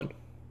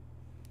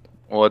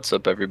What's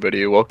up,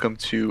 everybody? Welcome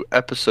to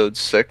episode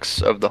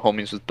 6 of the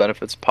Homies with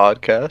Benefits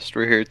podcast.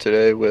 We're here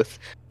today with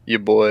your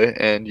boy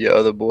and your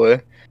other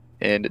boy,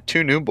 and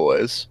two new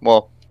boys.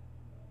 Well,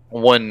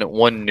 one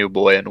new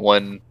boy and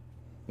one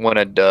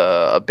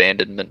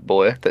abandonment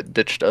boy that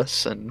ditched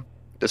us and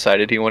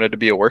decided he wanted to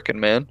be a working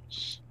man.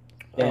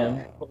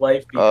 Damn,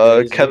 life be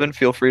crazy. Kevin,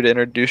 feel free to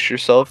introduce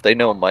yourself. They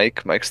know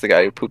Mike. Mike's the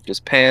guy who pooped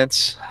his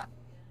pants.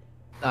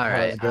 All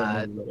right.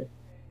 How's it going,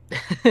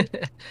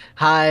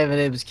 Hi, my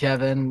name is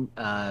Kevin.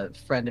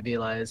 Friend of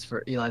Eli's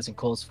and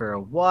Cole's for a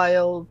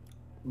while.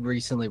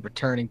 Recently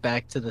returning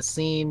back to the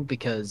scene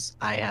because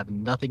I have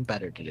nothing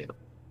better to do.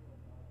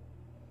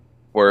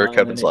 We're My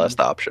Kevin's name-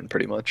 last option,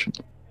 pretty much.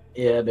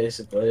 Yeah,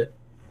 basically.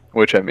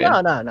 Which, I mean,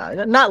 No,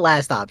 not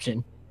last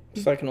option.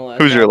 Second to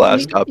last. who's your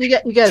option. last option?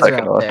 You guys are Second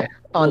out one. there.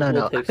 Oh no,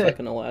 We'll no. take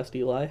second to last,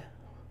 Eli.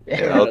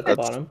 Yeah, Right at the that's-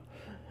 bottom.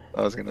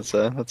 I was gonna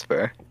say, that's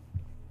fair.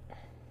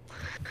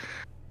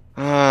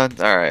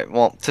 Alright,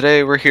 well,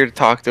 today we're here to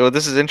talk to,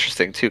 this is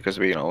interesting too, because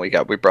we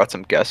brought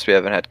some guests, we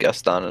haven't had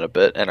guests on in a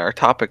bit, and our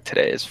topic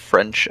today is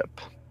friendship.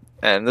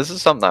 And this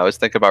is something I was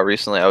thinking about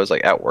recently. I was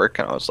like at work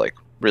and I was like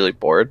really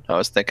bored. I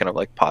was thinking of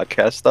like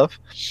podcast stuff.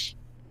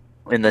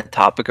 And the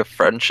topic of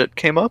friendship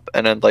came up,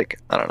 and then like,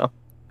 I don't know.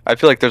 I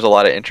feel like there's a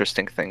lot of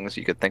interesting things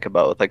you could think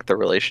about with like the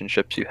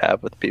relationships you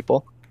have with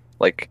people.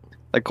 Like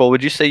Cole,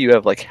 would you say you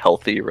have like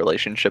healthy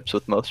relationships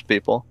with most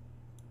people?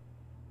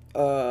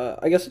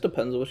 I guess it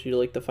depends on what you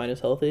like define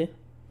as healthy.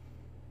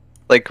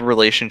 Like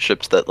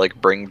relationships that like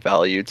bring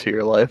value to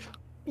your life?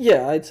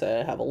 Yeah, I'd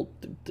say I have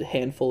a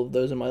handful of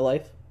those in my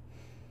life.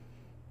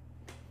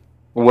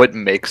 What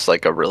makes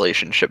like a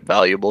relationship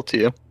valuable to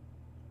you?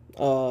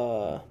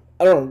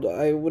 I don't know.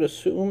 I would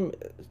assume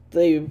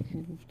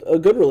a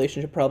good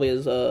relationship probably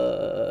is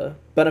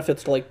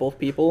benefits to like both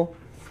people.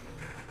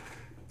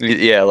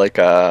 Yeah, like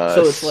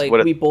So it's like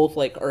what we both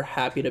like are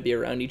happy to be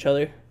around each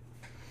other.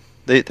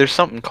 there's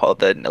something called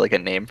that, like a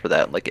name for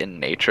that, like in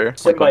nature.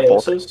 Like when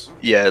both- Symbiosis?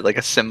 yeah, like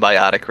a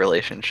symbiotic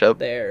relationship.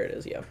 There it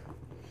is. Yeah.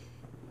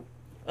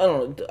 I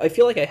don't know. I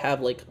feel like I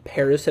have like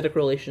parasitic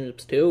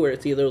relationships too, where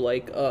it's either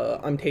like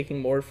I'm taking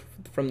more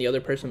from the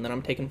other person than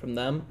I'm taking from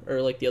them,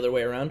 or like the other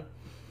way around.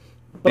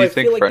 But you I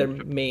think feel like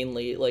friendship- they're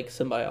mainly like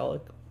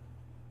symbiotic.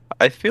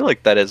 I feel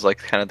like that is like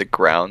kind of the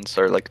grounds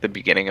or like the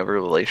beginning of a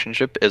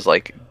relationship is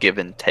like give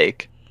and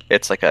take.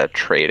 It's like a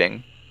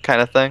trading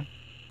kind of thing.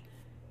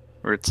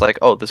 Where it's like,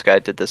 oh, this guy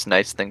did this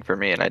nice thing for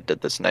me and I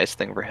did this nice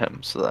thing for him.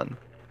 So then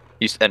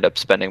you end up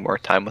spending more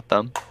time with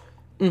them.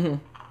 Mm-hmm.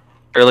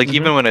 Or like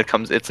even when it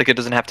comes, it's like it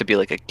doesn't have to be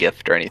like a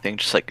gift or anything.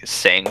 Just like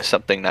saying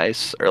something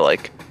nice or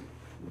like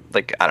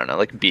I don't know,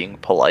 like being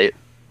polite.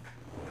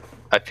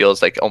 I feel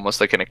it's like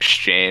almost like an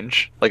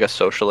exchange, like a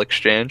social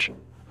exchange.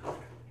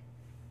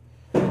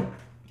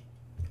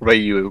 What about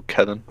you,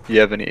 Kevin? Do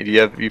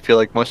you feel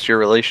like most of your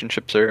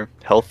relationships are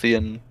healthy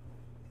and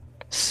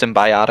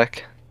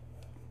symbiotic?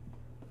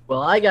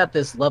 Well, I got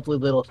this lovely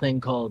little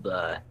thing called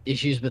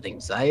issues with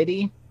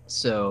anxiety.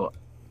 So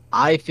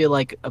I feel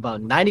like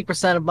about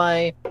 90% of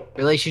my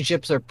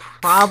relationships are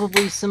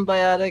probably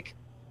symbiotic.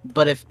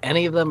 But if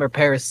any of them are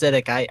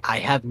parasitic, I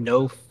have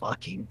no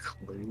fucking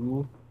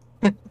clue.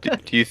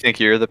 Do you think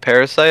you're the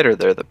parasite or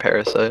they're the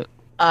parasite?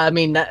 I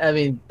mean,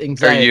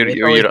 anxiety you- it's or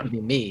you always don't- gonna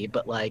be me,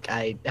 but like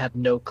I have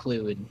no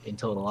clue in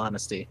total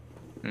honesty.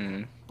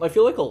 Mm. I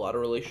feel like a lot of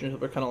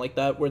relationships are kind of like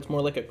that, where it's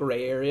more like a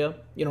gray area.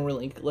 You don't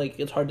really like.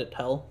 It's hard to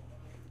tell.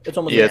 It's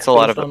almost Yeah, like it's a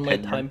lot based of on like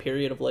opinion. time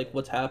period of like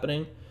what's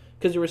happening.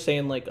 Because you were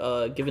saying like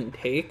give and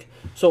take.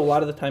 So a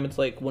lot of the time it's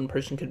like one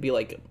person could be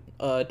like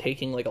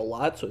taking like a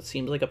lot, so it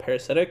seems like a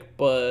parasitic,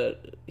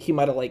 but he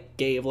might have like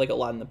gave like a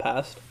lot in the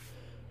past.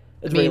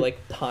 It's very mean- like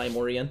time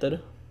oriented.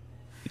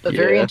 A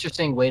very Yeah.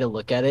 interesting way to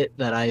look at it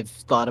that I've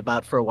thought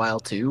about for a while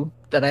too.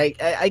 That I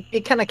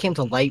it kind of came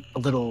to light a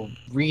little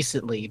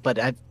recently, but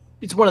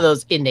it's one of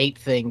those innate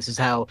things. Is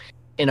how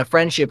in a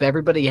friendship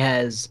everybody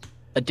has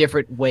a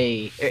different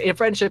way. In a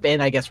friendship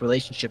and I guess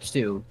relationships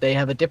too, they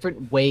have a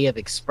different way of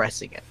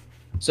expressing it.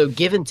 So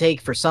give and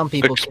take for some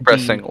people can be-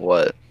 Expressing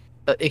what?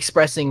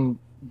 expressing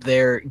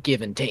their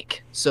give and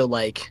take. So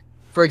like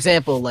for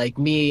example, like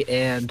me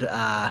and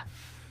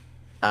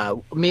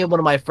one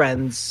of my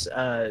friends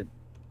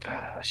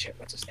shit,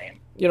 what's his name?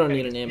 You don't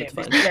need a name. It's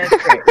fine. Yeah,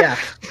 it's great. Yeah,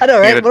 I know,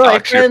 You right? gotta One of my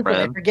dox your friends, but I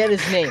friend. forget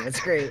his name. It's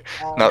great.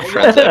 Not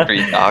friends after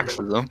you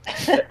doxes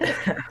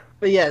them.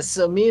 But yeah,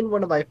 so me and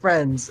one of my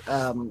friends,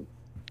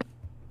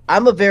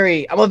 I'm a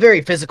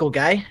very physical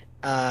guy.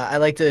 I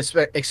like to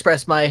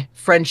express my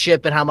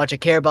friendship and how much I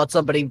care about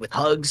somebody with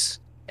hugs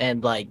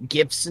and like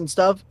gifts and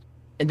stuff.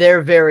 And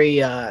they're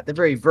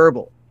very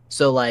verbal.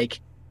 So like,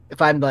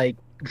 if I'm like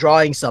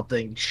drawing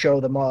something, show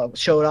it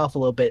off a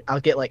little bit. I'll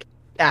get like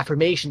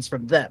affirmations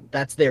from them.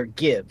 That's their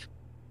give.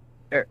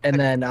 And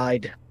then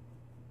I'd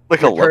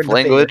Like a return love the favor.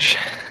 language?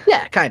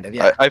 yeah, kind of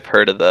yeah. I've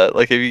heard of that.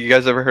 Like, have you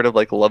guys ever heard of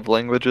like love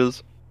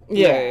languages?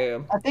 Yeah.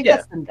 I think Yeah.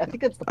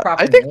 that's the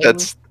proper. I think name.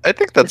 I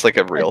think that's like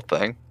a real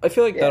thing. I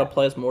feel like that Yeah.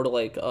 applies more to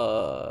like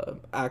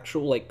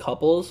actual like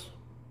couples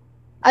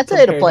I'd say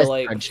it compared applies to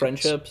like friendships.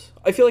 friendships.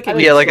 I feel like it I can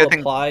mean, yeah, like, I still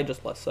think- apply,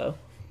 just less so.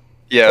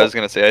 Yeah, I was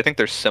gonna say I think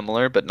they're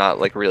similar, but not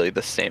like really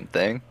the same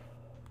thing.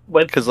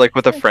 With Because like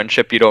with a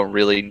friendship, you don't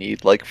really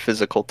need like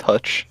physical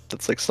touch.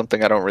 That's like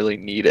something I don't really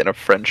need in a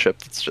friendship.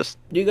 That's just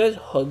Do you guys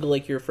hug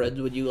like your friends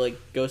when you like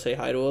go say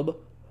hi to them?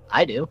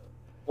 I do.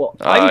 well,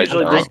 I I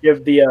usually don't. just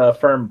give the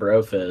firm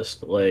bro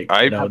fist, like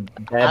I- dab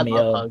I me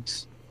love up.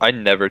 hugs. I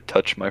never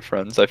touch my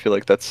friends. I feel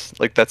like that's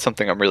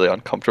something I'm really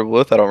uncomfortable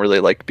with. I don't really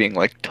like being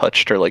like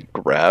touched or like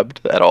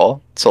grabbed at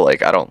all. So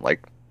like I don't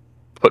like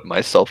put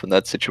myself in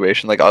that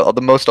situation. Like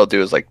the most I'll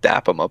do is like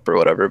dap them up or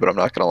whatever, but I'm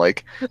not gonna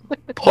like.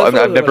 Pull, That's what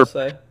I I've was never. about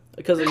to say.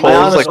 Because Cole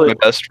is like honestly- my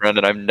best friend,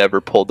 and I've never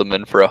pulled him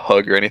in for a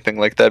hug or anything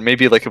like that.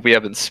 Maybe like if we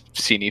haven't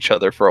seen each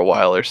other for a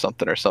while or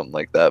something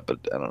like that. But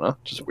I don't know,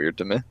 just weird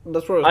to me.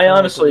 that's what I was I kinda,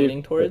 honestly- like,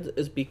 leaning towards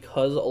is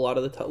because a lot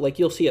of the time, like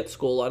you'll see at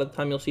school, a lot of the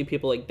time you'll see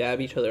people like dab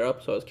each other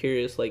up. So I was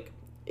curious, like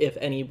if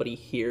anybody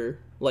here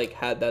like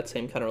had that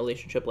same kind of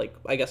relationship, like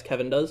I guess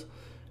Kevin does.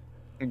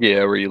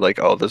 Yeah, where you like,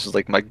 oh, this is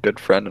like my good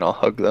friend, and I'll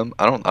hug them.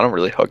 I don't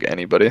really hug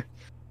anybody.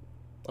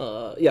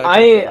 Yeah. can feel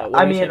I that. What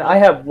I were you mean saying, I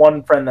Mike? have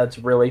one friend that's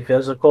really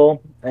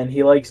physical, and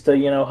he likes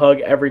to hug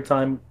every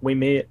time we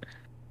meet.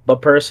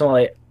 But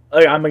personally,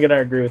 I'm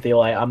gonna agree with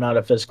Eli. I'm not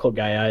a physical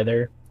guy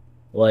either.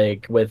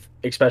 Like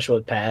especially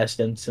with past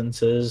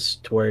instances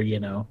to where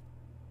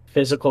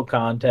physical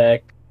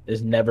contact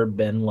has never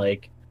been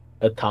like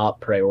a top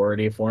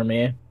priority for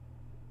me.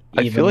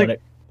 I feel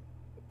like-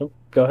 Oh,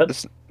 go ahead.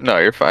 No,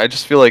 you're fine. I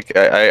just feel like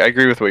I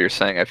agree with what you're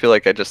saying. I feel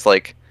like I just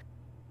like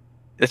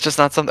it's just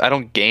not something I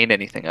don't gain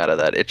anything out of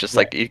that. It just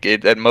like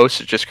at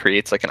most it just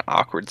creates like an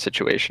awkward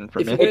situation for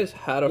If me. you guys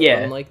had a Yeah.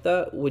 friend like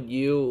that, would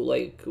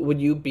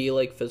you be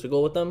like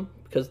physical with them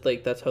because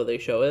like that's how they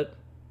show it?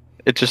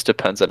 It just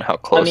depends on how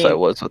close I mean-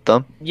 was with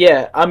them.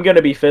 Yeah, I'm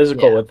gonna be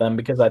physical Yeah. with them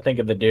because I think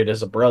of the dude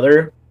as a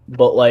brother.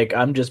 But like,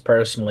 I'm just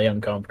personally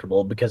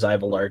uncomfortable because I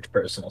have a large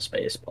personal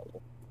space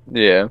bubble.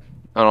 Yeah,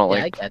 I don't Yeah,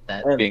 I like get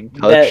that. And being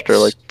touched or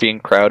that's- like being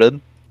crowded.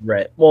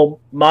 Right. Well,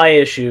 my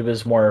issue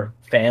is more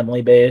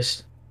family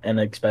based, and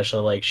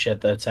especially like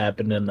shit that's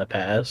happened in the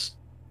past.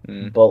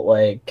 Mm. But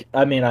like,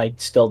 I mean, I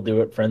still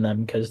do it for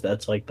them because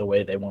that's like the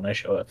way they want to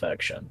show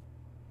affection.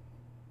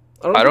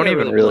 I don't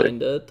even really-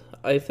 mind it.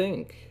 I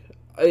think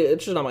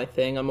it's just not my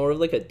thing. I'm more of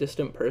like a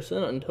distant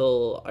person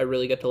until I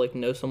really get to like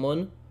know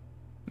someone.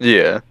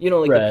 Yeah, You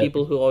know, like Right. the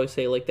people who always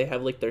say like they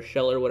have like their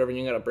shell or whatever, and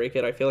you gotta break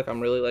it. I feel like I'm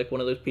really like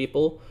one of those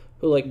people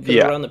who like 'cause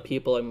Yeah. around the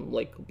people I'm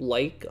like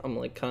I'm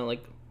like kind of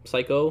like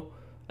psycho,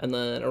 and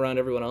then around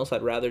everyone else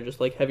I'd rather just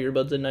like have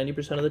earbuds in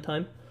 90% of the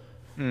time.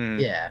 Mm.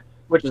 Yeah.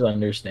 Which is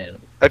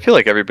understandable. I feel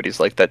like everybody's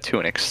like that to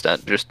an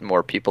extent. Just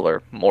more people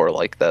are more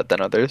like that than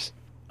others.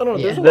 I don't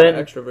know. There's a Yeah. lot of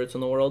Then- extroverts in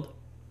the world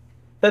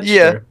That's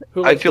Yeah. true.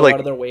 who I like feel go like- out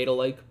of their way to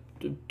like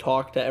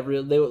talk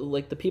to they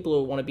like the people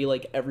who want to be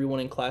like everyone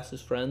in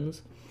class's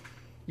friends.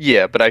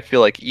 Yeah, but I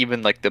feel like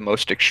even like the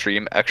most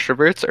extreme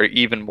extroverts are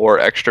even more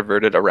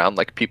extroverted around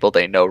like people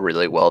they know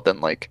really well than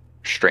like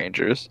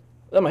strangers.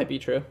 That might be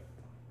true.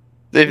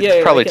 They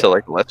I probably get- to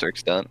like a lesser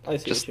extent. I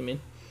see Just what you mean.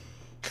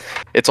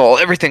 it's all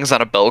everything's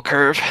on a bell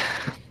curve.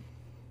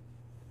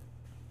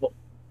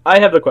 I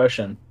have a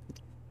question.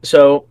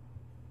 So,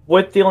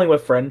 with dealing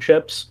with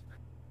friendships,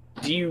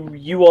 do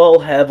you all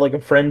have like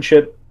a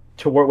friendship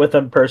to work with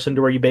a person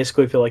to where you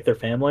basically feel like they're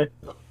family?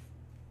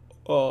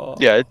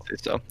 Yeah, I'd say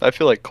so. I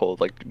feel like Cole,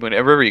 like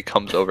whenever he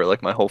comes over,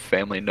 like my whole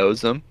family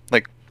knows him.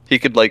 Like he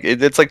could like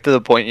it's like to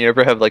the point you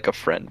ever have like a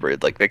friend where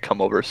like they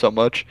come over so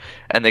much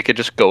and they could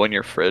just go in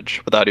your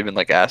fridge without even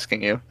like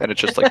asking you, and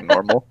it's just like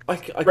normal. I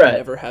could Right.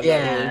 never have Yeah.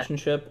 that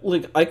relationship.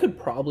 Like, I could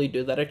probably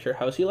do that at your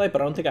house, Eli, but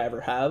I don't think I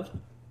ever have.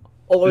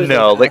 Always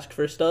No, like- ask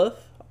for stuff.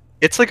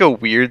 It's like a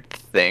weird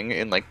thing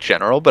in like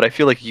general, but I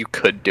feel like you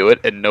could do it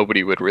and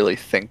nobody would really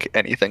think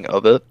anything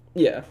of it.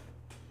 Yeah.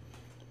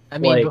 I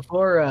mean, Like-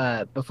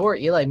 before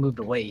Eli moved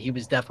away, he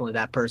was definitely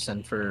that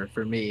person for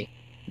me.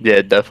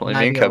 Yeah, definitely. Not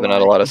Me and gonna Kevin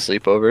had a lie. lot of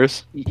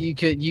sleepovers.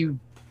 You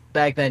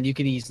back then you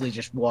could easily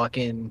just walk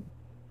in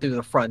through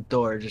the front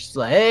door, just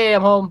like, hey,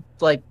 I'm home.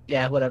 It's like,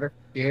 yeah, whatever,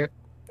 you're here.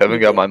 Kevin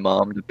got my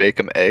mom to bake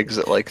him eggs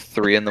at like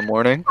 3 in the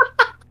morning.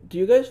 Do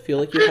you guys feel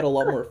like you had a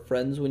lot more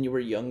friends when you were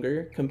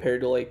younger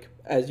compared to like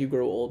as you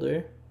grow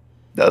older?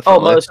 Definitely. Oh,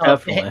 most Oh,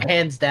 definitely.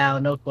 hands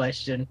down, no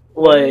question.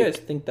 What do you Like guys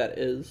think that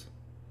is?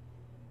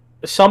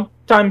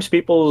 sometimes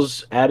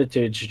people's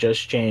attitudes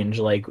just change.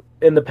 Like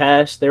in the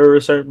past, they were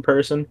a certain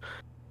person,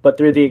 but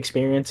through the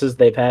experiences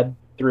they've had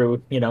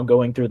through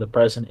going through the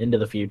present into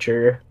the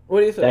future. What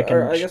do you That think? can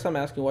Or I ch- guess I'm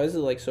asking, why is it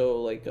like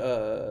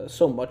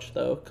so much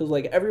though? Because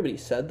like everybody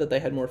said that they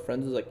had more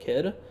friends as a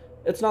kid.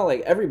 It's not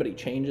like everybody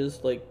changes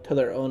like to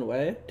their own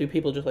way. Do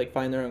people just like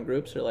find their own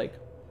groups or like?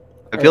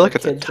 I are feel like the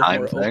it's a kids just time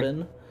more thing.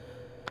 open?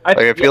 Like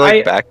I feel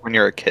like back when you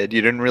were a kid,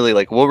 you didn't really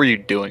like. What were you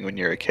doing when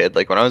you were a kid?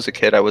 Like when I was a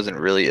kid, I wasn't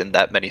really in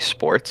that many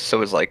sports, so it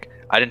was like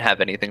I didn't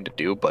have anything to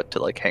do but to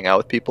like hang out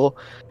with people,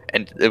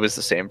 and it was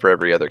the same for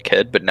every other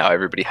kid. But now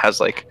everybody has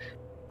like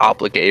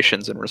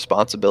obligations and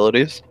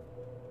responsibilities,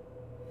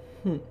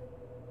 Hmm.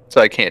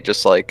 so I can't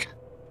just like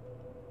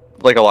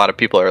a lot of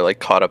people are like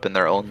caught up in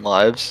their own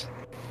lives.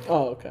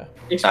 Oh, okay.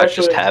 Not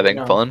just having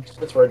fun.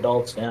 Since we're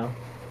adults now.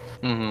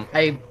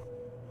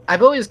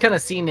 I've always kind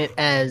of seen it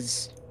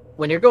as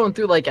when you're going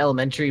through like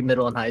elementary,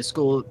 middle, and high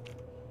school,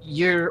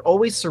 you're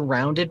always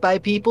surrounded by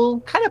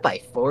people, kind of by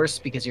force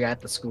because you're at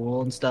the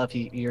school and stuff.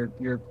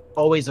 You're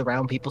always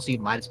around people, so you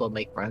might as well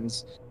make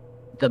friends.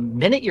 The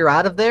minute you're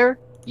out of there,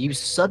 you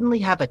suddenly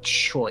have a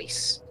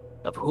choice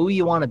of who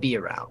you want to be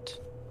around.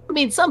 I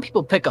mean, some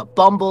people pick up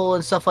Bumble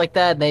and stuff like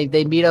that, and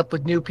they meet up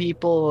with new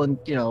people and,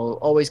 you know,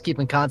 always keep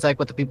in contact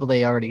with the people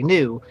they already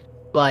knew.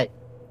 But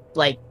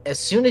like as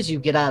soon as you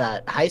get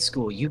out of high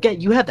school, you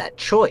have that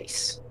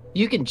choice.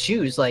 You can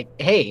choose like,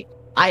 hey,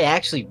 I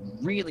actually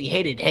really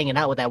hated hanging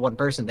out with that one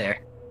person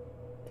there.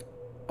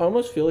 I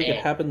almost feel like it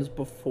happens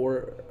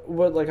before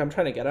what like I'm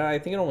trying to get at. I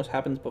think it almost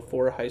happens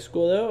before high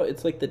school though.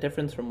 It's like the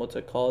difference from what's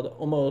it called?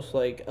 Almost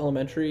like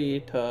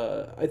elementary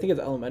to I think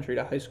it's elementary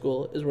to high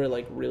school is where it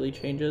like really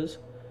changes.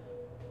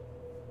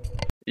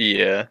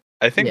 Yeah.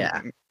 I think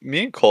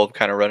me and Cole have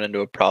kind of run into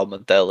a problem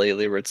with that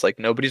lately where it's like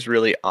nobody's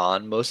really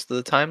on most of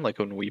the time, like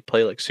when we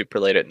play like super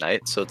late at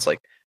night. So it's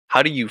like,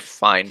 how do you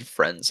find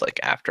friends like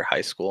after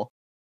high school?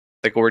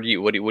 Like where do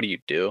you what do you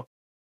do?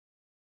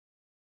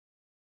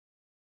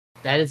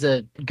 That is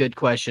a good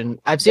question.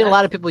 I've seen a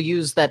lot of people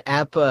use that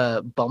app,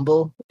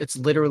 Bumble. It's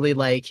literally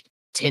like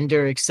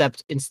Tinder,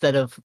 except instead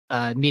of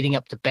meeting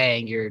up to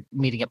bang, you're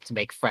meeting up to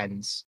make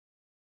friends.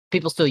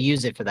 People still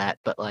use it for that,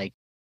 but like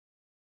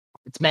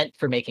it's meant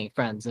for making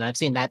friends, and I've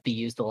seen that be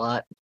used a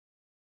lot.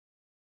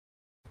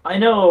 I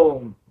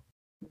know,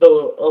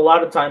 though, a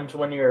lot of times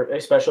when you're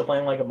especially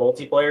playing like a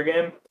multiplayer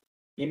game,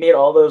 you meet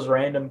all those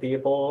random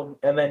people,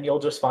 and then you'll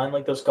just find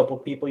like those couple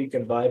people you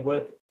can vibe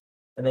with,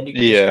 and then you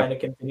can just kind of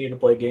continue to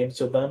play games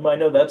with them. I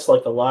know that's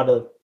like a lot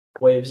of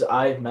ways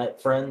I've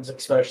met friends,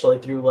 especially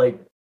through like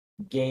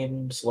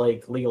games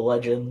like League of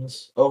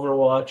Legends,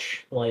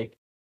 Overwatch. Like,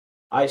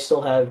 I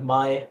still have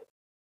my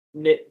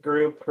knit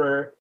group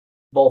for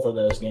both of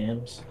those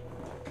games.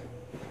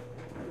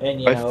 And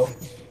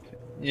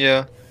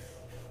yeah.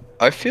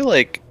 I feel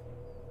like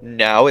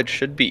now it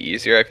should be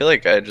easier. I feel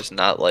like I'm just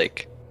not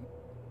like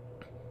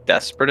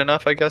desperate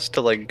enough, I guess,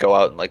 to like go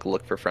out and like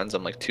look for friends.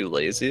 I'm like too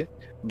lazy.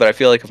 But I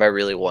feel like if I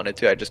really wanted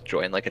to, I just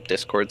join like a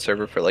Discord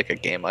server for like a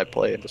game I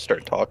play and just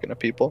start talking to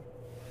people.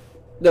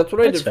 That's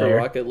what I did for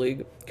Rocket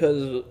League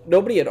because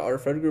nobody at our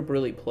friend group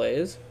really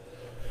plays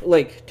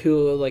like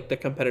to like the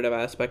competitive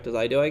aspect as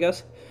I do, I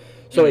guess.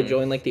 So I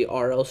joined like the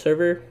RL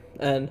server,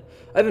 and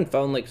I haven't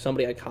found like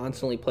somebody I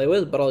constantly play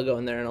with, but I'll go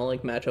in there and I'll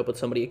like match up with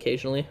somebody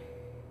occasionally.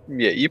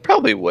 Yeah, you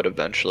probably would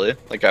eventually.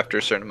 Like after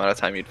a certain amount of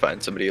time, you'd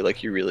find somebody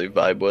like you really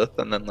vibe with,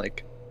 and then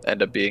like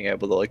end up being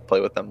able to like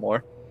play with them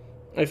more.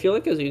 I feel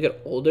like as you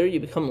get older, you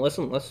become less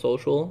and less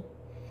social.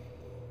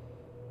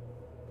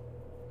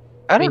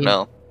 I don't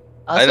know.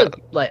 I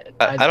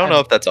don't know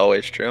if that's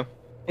always true.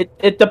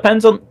 It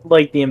depends on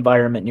like the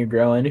environment you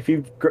grow in. If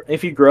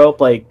you grow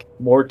up like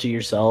more to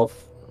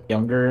yourself,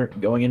 younger,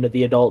 going into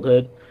the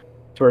adulthood,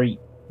 to where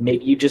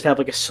maybe you just have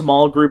like a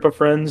small group of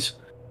friends,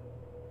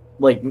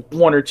 like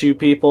one or two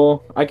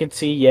people, I can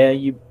see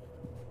you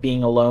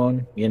being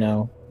alone,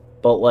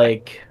 but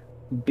like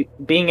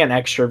being an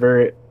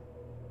extrovert,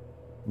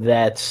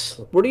 that's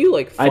where do you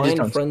like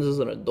find friends as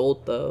an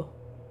adult though?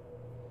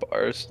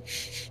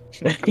 Bars.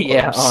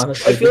 Yeah,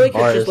 honestly, I feel like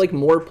it's just like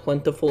more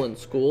plentiful in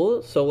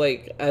school. So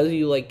like as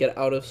you like get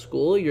out of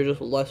school, you're just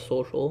less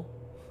social.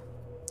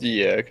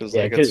 Yeah, because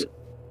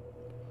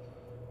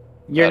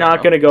you're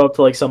not going to go up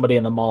to like somebody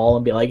in the mall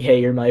and be like, hey,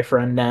 you're my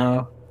friend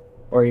now.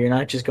 Or you're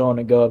not just going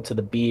to go up to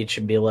the beach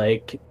and be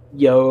like,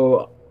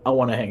 yo, I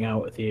want to hang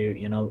out with you.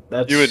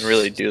 That's... You wouldn't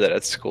really do that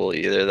at school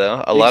either,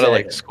 though. A lot of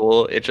like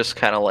school, it just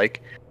kind of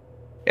like,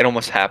 it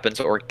almost happens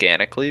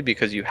organically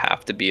because you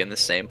have to be in the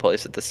same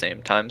place at the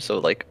same time. So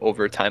like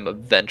over time,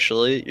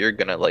 eventually you're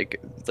going to like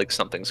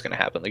something's going to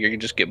happen. Like you can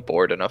just get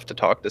bored enough to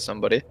talk to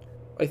somebody.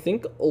 I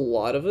think a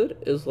lot of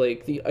it is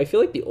like I feel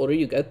like the older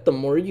you get, the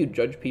more you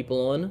judge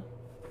people on.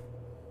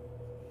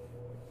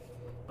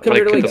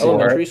 Compared to like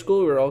elementary school,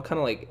 we were all kind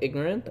of like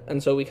ignorant,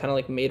 and so we kind of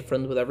like made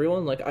friends with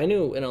everyone. Like I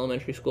knew in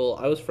elementary school,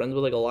 I was friends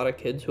with like a lot of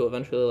kids who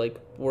eventually like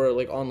were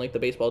like on like the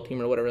baseball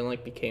team or whatever, and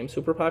like became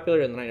super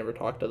popular. And then I never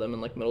talked to them in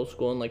like middle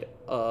school and like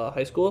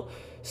high school,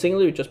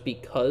 singly just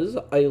because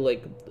I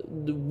like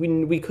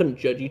we couldn't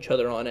judge each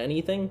other on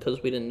anything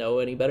because we didn't know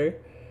any better.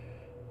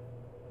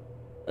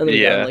 And then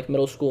we got in like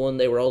middle school, and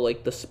they were all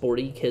like the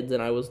sporty kids,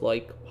 and I was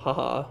like,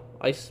 haha,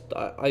 I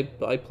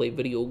play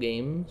video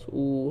games.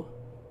 Ooh.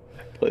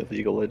 Play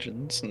League of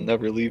Legends and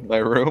never leave my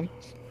room.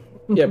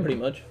 Yeah, pretty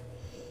much.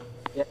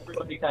 Yeah,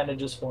 everybody kind of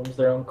just forms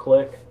their own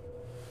clique.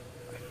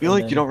 I feel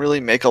like you don't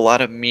really make a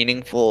lot of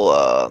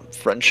meaningful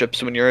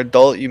friendships when you're an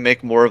adult. You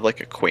make more of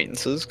like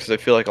acquaintances because I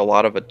feel like a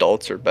lot of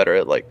adults are better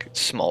at like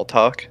small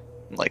talk,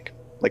 like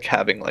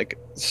having like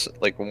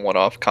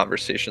one-off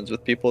conversations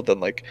with people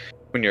than like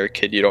when you're a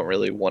kid. You don't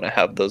really want to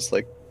have those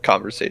like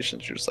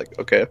conversations. You're just like,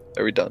 okay,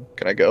 are we done?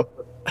 Can I go?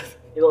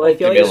 I feel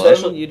like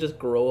especially you just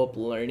grow up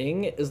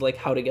learning is like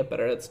how to get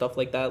better at stuff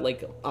like that,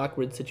 like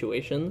awkward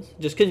situations.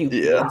 Just because you've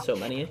done so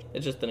many,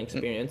 it's just an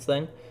experience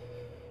thing.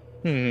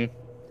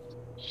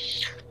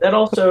 That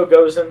also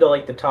goes into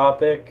like the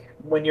topic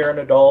when you're an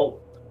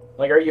adult,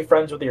 like, are you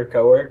friends with your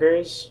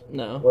coworkers?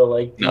 No. Or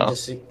like, do you No,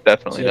 just see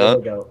definitely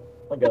not.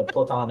 like a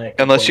platonic?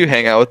 Unless you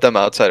hang acquaintance? out with them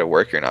outside of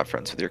work, you're not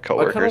friends with your I kind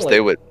coworkers. of They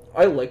like. would.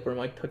 I like where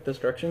Mike took this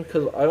direction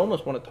because I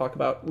almost want to talk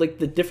about like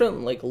the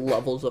different like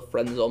levels of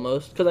friends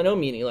almost because I know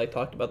me and Eli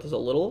talked about this a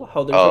little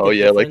how there's Oh like a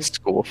yeah, like difference.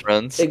 school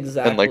friends and like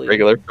Exactly.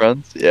 regular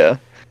friends. Yeah.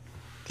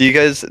 Do you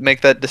guys make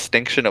that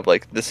distinction of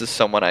like this is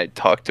someone I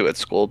talk to at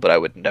school, but I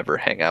would never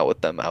hang out with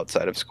them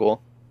outside of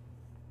school?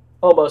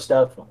 Almost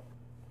definitely.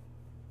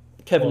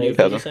 Kevin, do you Like,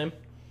 feel the Kevin. same?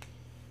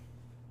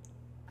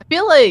 I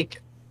feel like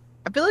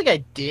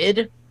I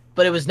did,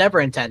 but it was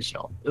never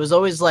intentional. It was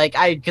always like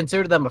I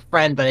considered them a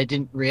friend, but I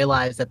didn't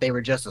realize that they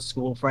were just a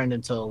school friend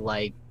until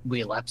like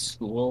we left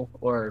school,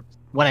 or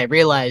when I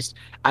realized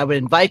I would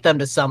invite them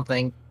to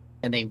something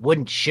and they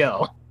wouldn't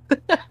show.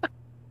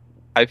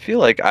 I feel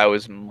like I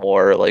was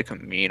more like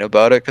mean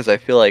about it because I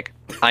feel like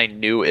I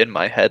knew in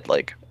my head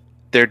like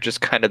they're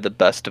just kind of the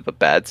best of a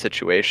bad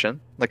situation.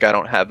 Like I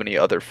don't have any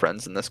other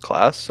friends in this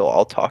class, so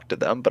I'll talk to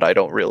them, but I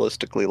don't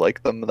realistically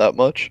like them that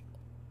much.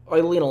 I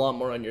lean a lot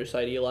more on your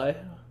side, Eli.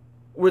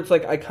 Where it's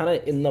like I kind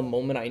of in the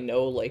moment I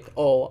know like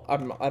oh I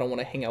don't want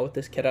to hang out with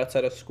this kid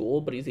outside of school,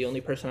 but he's the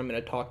only person I'm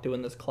going to talk to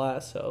in this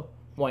class, so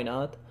why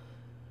not?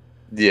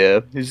 Yeah,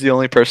 he's the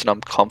only person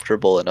I'm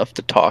comfortable enough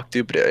to talk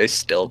to, but I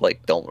still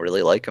like don't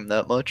really like him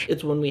that much.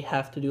 It's when we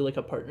have to do like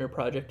a partner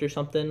project or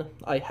something.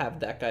 I have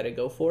that guy to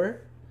go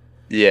for.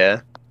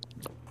 Yeah.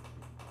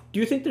 Do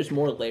you think there's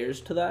more layers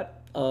to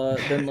that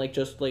than like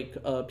just like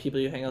people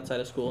you hang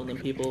outside of school and then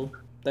people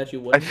that you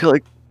I wouldn't? feel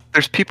like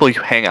there's people you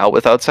hang out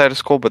with outside of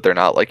school, but they're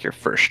not like your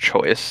first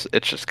choice.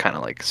 It's just kind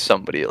of like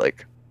somebody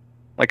like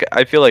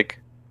I feel like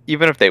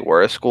even if they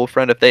were a school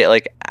friend, if they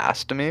like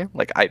asked me,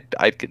 like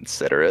I'd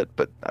consider it,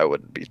 but I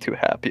wouldn't be too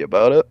happy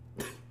about it.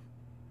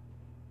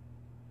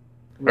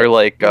 Or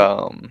like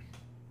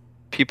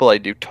people I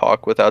do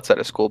talk with outside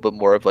of school, but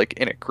more of like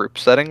in a group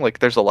setting. Like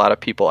there's a lot of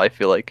people I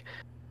feel like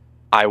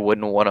I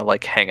wouldn't want to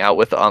like hang out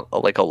with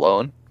like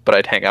alone, but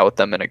I'd hang out with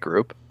them in a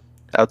group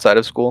outside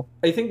of school.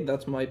 I think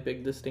that's my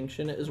big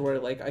distinction is where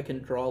like I can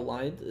draw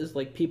lines is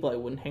like people I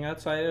wouldn't hang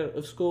outside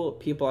of school,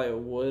 people I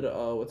would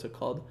what's it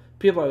called?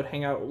 People I would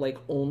hang out like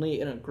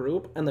only in a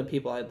group, and then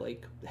people I'd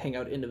like hang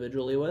out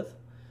individually with.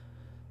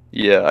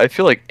 Yeah, I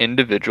feel like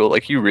individual,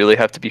 like you really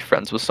have to be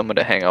friends with someone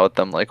to hang out with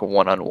them like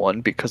one on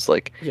one because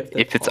like You have to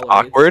if it's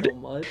tolerate awkward, so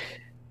much.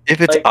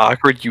 if it's Like-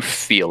 awkward, you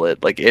feel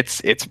it. Like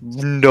it's it's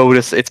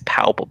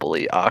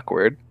palpably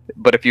awkward.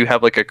 But if you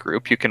have like a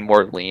group, you can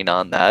more lean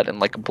on that and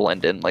like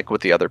blend in like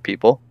with the other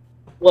people.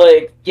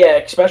 Like, yeah,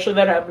 especially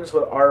that happens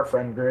with our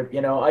friend group.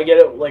 You know, I get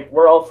it. Like,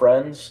 we're all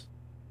friends,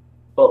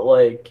 but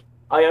like,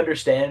 I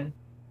understand.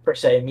 Per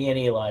se, me and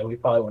Eli, we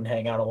probably wouldn't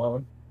hang out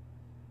alone.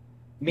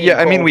 Me Yeah,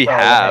 and I mean Cole we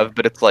probably wouldn't have,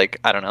 but it's like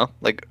I don't know.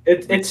 Like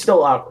It's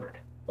still awkward.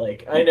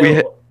 Like, I know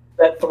We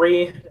that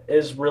three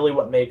is really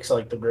what makes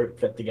like the group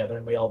fit together,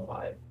 and we all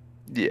vibe.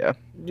 yeah.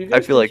 Do you I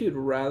guys feel think like- you'd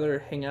rather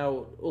hang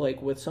out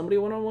like with somebody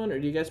one on one, or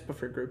do you guys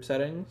prefer group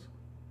settings?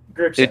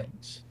 Group It-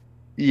 settings.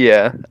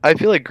 Yeah, I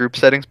feel like group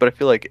settings, but I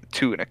feel like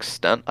to an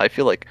extent, I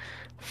feel like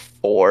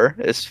 4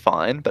 is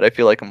fine, but I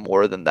feel like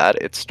more than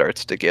that, it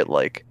starts to get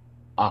like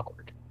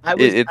Awkward.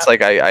 it's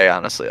like I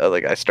honestly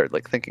I start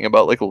like thinking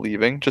about like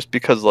leaving just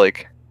because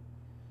like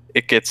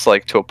it gets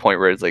like to a point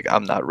where it's like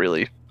I'm not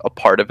really a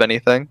part of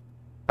anything.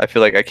 I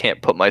feel like I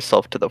can't put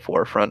myself to the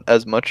forefront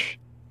as much.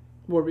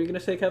 What were you gonna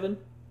say, Kevin?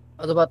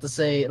 I was about to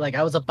say, like,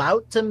 I was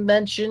about to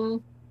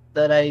mention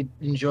that I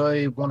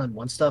enjoy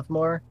one-on-one stuff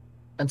more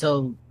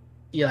until,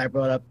 I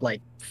brought up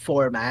like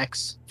 4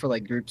 max for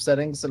like group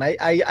settings, and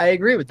I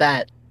agree with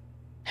that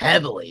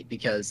heavily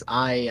because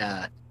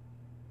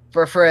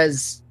for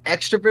as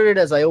extroverted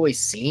as I always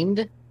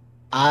seemed,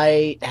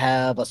 I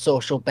have a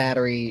social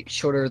battery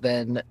shorter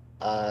than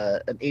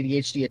an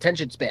ADHD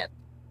attention span.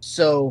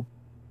 So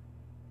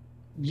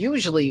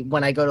usually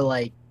when I go to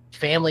like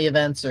family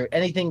events or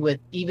anything with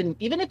even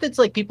if it's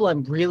like people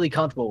I'm really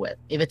comfortable with,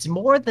 if it's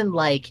more than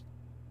like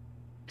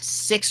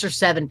 6 or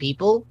 7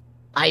 people,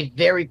 I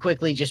very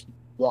quickly just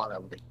want to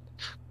leave.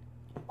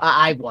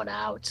 I want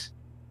out.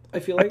 I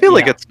feel I like feel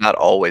like yeah. it's not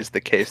always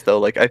the case though.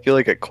 Like I feel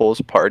like at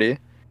Cole's party,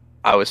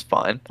 I was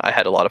fine. I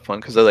had a lot of fun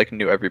because I like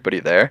knew everybody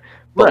there.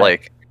 But Right.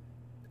 like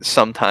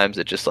sometimes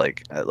it just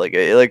like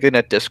in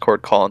a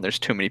Discord call and there's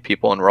too many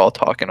people and we're all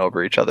talking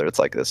over each other. It's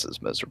like this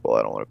is miserable.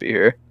 I don't want to be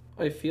here.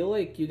 I feel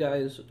like you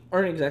guys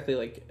aren't exactly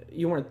like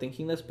you weren't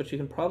thinking this, but you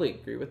can probably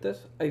agree with this.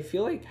 I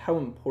feel like how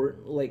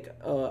important like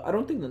I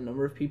don't think the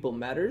number of people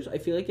matters. I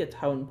feel like it's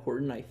how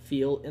important I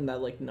feel in that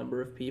like number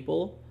of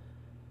people.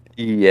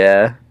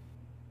 Yeah.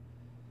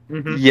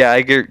 Mhm. Yeah, I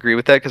agree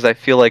with that because I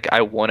feel like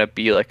I want to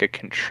be like a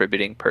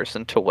contributing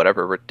person to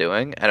whatever we're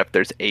doing. And if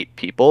there's 8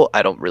 people,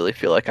 I don't really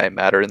feel like I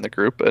matter in the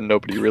group and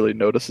nobody really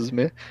notices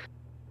me.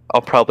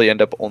 I'll probably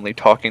end up only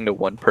talking to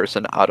one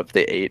person out of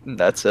the 8 and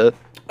that's it.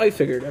 I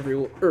figured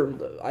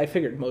I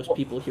figured most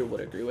people here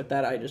would agree with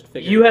that. I just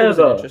figured You it was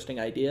have an a- interesting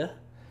idea.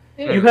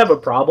 You have a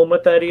problem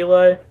with that,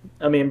 Eli?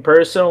 I mean,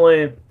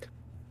 personally,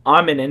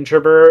 I'm an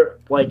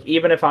introvert. Like,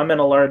 even if I'm in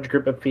a large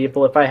group of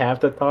people, if I have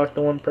to talk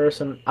to one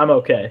person, I'm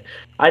okay.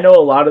 I know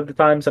a lot of the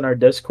times in our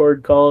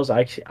Discord calls,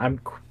 I'm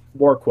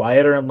more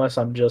quieter unless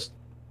I'm just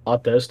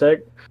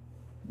autistic.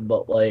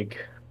 But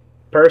like,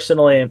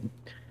 personally,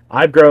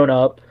 I've grown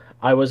up.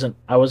 I wasn't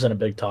a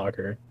big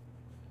talker.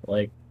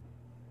 Like,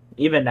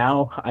 even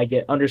now, I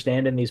get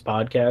understanding these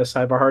podcasts.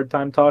 I have a hard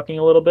time talking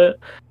a little bit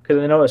because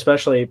I know,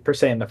 especially per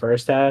se in the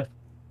first half,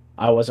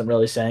 I wasn't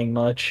really saying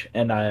much,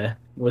 and I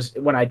was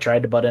when I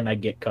tried to butt in,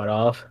 I'd get cut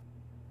off,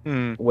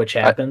 Hmm. which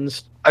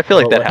happens. I feel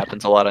like But, that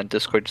happens a lot on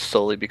Discord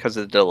solely because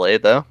of the delay,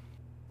 though.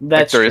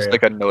 That's there is true.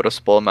 like a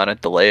noticeable amount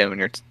of delay, and when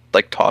you're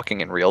like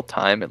talking in real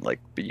time, and like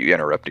you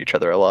interrupt each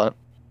other a lot.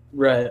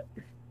 Right.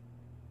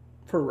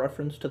 For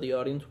reference to the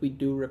audience, we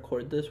do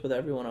record this with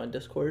everyone on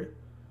Discord.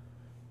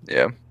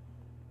 Yeah.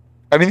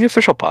 I mean, the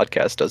official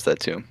podcast does that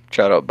too.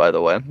 Shout out, by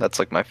the way. That's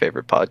like my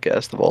favorite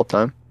podcast of all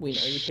time. We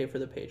know you pay for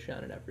the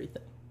Patreon and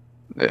everything.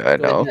 Yeah, I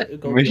know.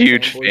 Go I'm a be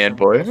huge fanboy somewhere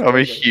fanboy. else I'm for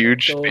a bit.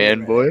 huge Go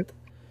fanboy. rant.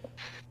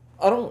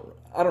 I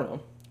don't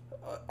know.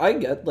 I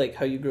get like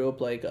how you grew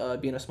up like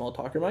being a small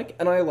talker, Mike,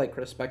 and I like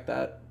respect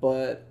that.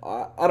 But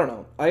I don't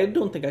know. I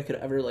don't think I could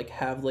ever like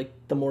have like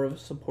the more of a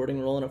supporting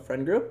role in a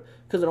friend group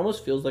because it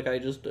almost feels like I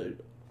just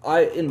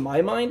in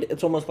my mind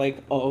it's almost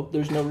like, oh,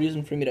 there's no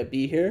reason for me to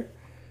be here.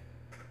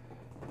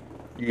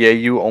 Yeah,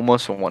 you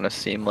almost want to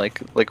seem like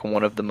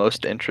one of the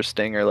most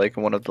interesting, or like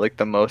one of like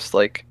the most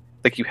like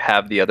you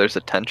have the other's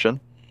attention.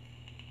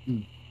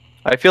 Hmm.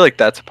 I feel like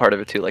that's a part of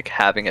it too, like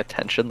having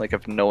attention. Like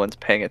if no one's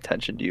paying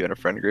attention to you in a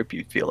friend group,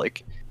 you feel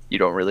like you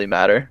don't really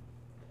matter.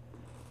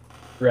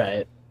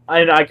 Right.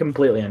 I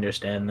completely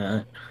understand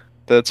that.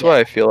 That's why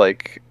I feel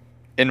like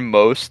in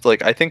most,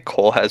 like I think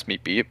Cole has me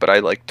beat, but I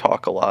like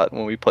talk a lot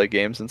when we play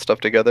games and stuff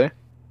together.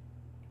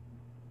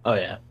 Oh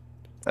yeah.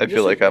 I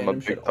feel like I'm a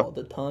big shit all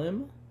the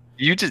time.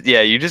 You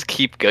just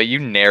keep go. You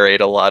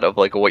narrate a lot of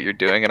like what you're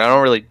doing, and I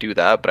don't really do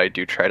that, but I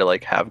do try to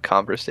like have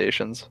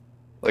conversations,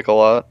 like a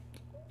lot.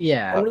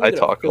 Yeah, I'm really I good at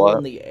talk a filling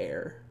lot. the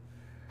air.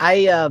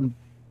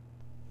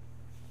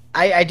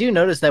 I do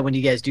notice that when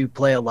you guys do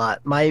play a lot,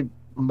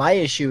 my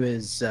issue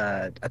is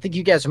I think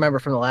you guys remember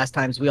from the last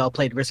times we all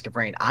played Risk of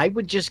Rain. I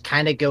would just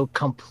kind of go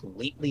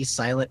completely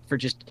silent for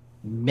just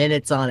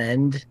minutes on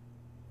end.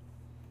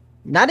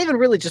 Not even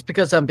really just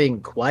because I'm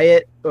being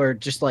quiet or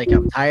just like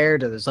I'm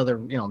tired or there's other,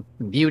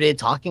 muted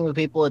talking with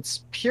people.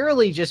 It's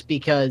purely just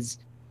because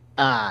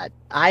I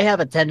have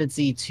a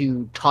tendency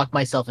to talk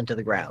myself into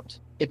the ground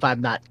if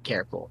I'm not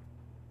careful.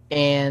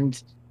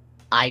 And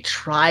I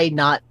try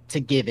not to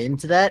give in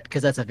to that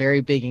because that's a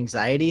very big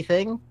anxiety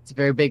thing. It's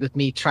very big with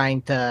me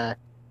trying to.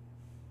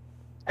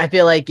 I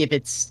feel like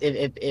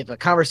if a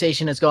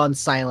conversation has gone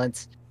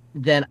silent,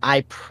 then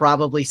I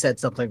probably said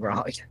something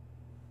wrong.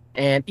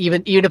 And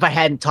even if I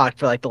hadn't talked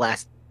for like the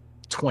last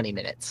 20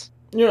 minutes.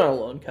 You're not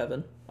alone,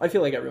 Kevin. I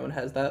feel like everyone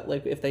has that.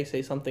 Like if they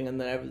say something and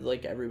then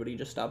like everybody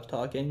just stops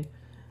talking.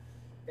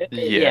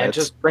 Yeah, it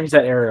just brings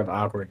that air of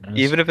awkwardness.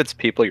 Even if it's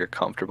people you're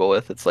comfortable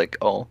with, it's like,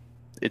 oh,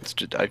 it's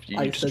just you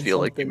I just said feel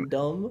like something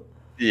dumb.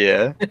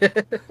 yeah.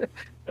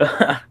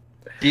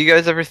 Do you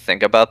guys ever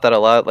think about that a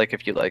lot? Like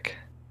if you like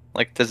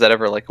does that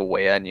ever like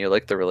weigh on you,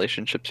 like the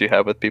relationships you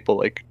have with people,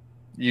 like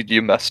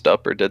you messed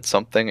up or did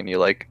something and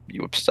you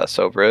obsess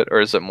over it, or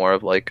is it more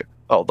of like,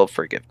 oh, they'll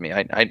forgive me,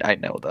 I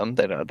know them,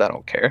 they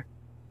don't care.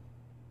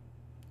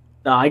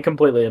 No, I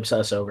completely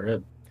obsess over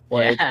it.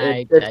 Like Yeah,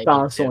 I it's do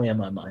constantly in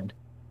my mind.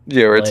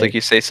 Yeah, or it's like Like-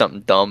 you say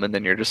something dumb and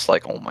then you're just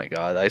like, oh my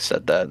god, I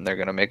said that and they're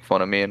gonna make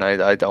fun of me and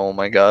I oh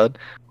my god.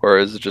 Or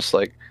is it just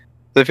like,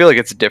 I feel like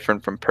it's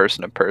different from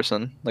person to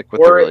person, like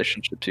with the Or-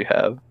 relationships you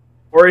have.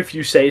 Or if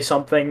you say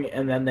something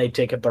and then they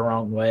take it the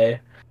wrong way,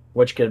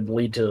 which could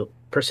lead to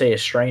per se a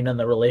strain in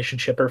the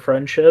relationship or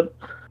friendship.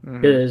 Mhm.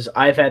 Because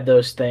I've had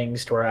those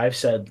things to where I've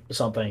said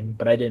something,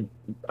 but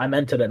I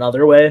meant it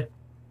another way,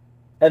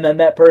 and then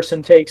that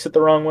person takes it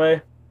the wrong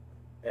way,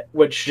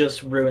 which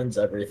just ruins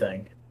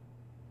everything.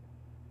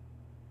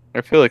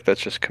 I feel like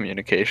that's just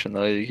communication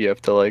though. You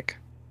have to like,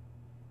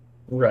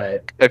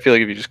 Right. I feel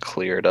like if you just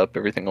clear it up,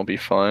 everything will be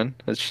fine.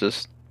 It's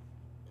just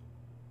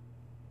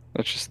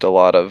a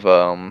lot of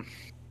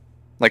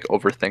like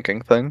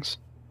overthinking things.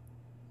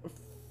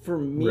 For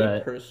me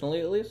Right.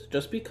 personally, at least,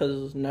 just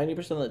because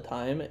 90% of the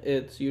time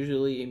it's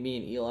usually me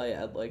and Eli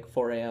at like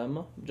 4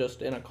 a.m.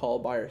 just in a call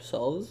by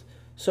ourselves.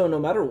 So no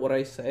matter what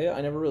I say, I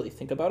never really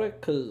think about it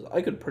because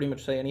I could pretty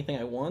much say anything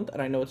I want,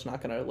 and I know it's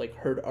not gonna like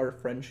hurt our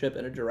friendship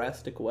in a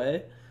drastic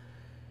way.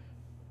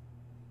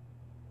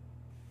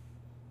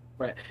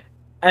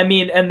 I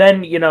mean, and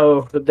then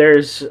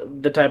there's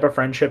the type of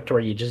friendship to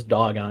where you just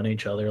dog on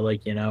each other,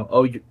 like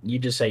oh you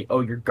just say,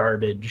 oh, you're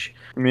garbage.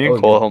 Me and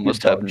Oh, Cole you're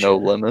almost have dog no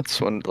shit.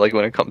 limits when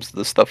it comes to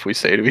the stuff we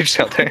say to each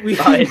other. We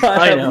I- do not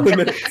I have know.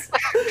 limits.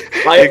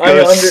 I It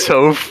goes under-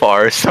 so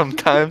far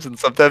sometimes, and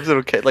sometimes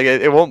it'll like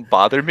it won't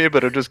bother me,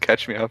 but it'll just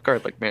catch me off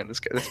guard. Like, man,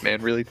 this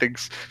man really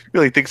thinks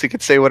he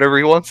could say whatever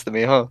he wants to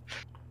me, huh?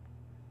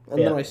 And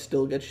then Yeah. I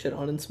still get shit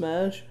on in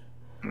Smash.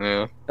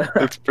 Yeah,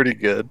 it's pretty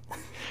good.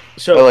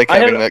 So I like I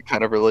having had that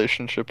kind of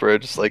relationship where I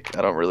just like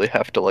I don't really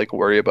have to like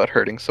worry about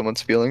hurting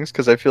someone's feelings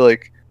because I feel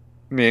like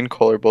me and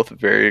Cole are both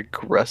very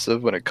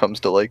aggressive when it comes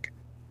to like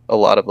a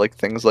lot of like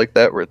things like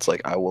that where it's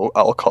like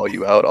I'll call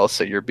you out, I'll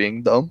say you're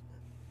being dumb.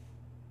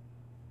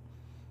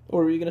 What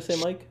were you gonna say,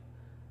 Mike?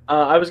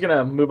 I was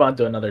gonna move on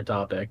to another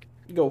topic.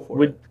 Go for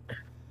Would it.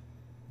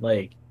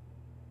 like,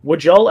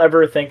 would y'all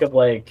ever think of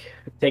like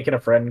taking a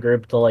friend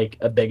group to like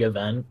a big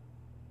event?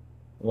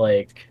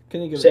 Like,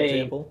 Can you give an say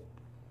example?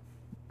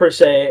 per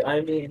se,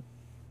 I mean,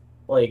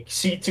 like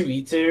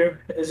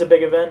C2E2 is a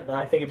big event, and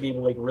I think it'd be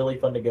like really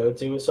fun to go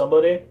to with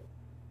somebody.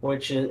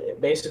 Which is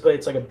basically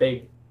it's like a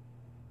big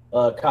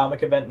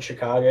comic event in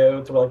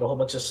Chicago to where like a whole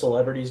bunch of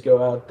celebrities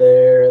go out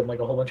there and like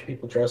a whole bunch of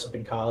people dress up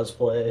in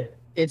cosplay.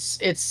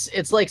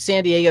 It's like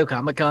San Diego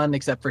Comic Con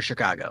except for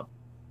Chicago.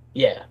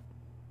 Yeah,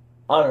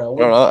 I don't know. I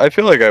don't know. I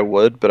feel like I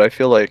would, but I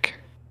feel like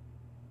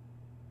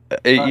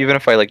even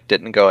if I like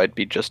didn't go, I'd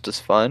be just as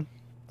fun.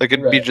 Like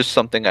it'd be Right. just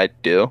something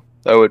I'd do.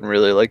 I wouldn't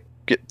really like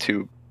get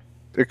too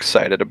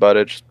excited about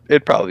it. Just,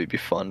 it'd probably be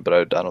fun, but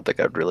I don't think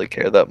I'd really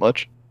care that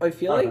much. I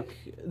feel I don't like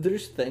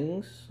there's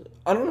things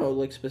I don't know,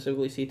 like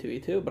specifically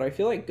C2E2, but I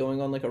feel like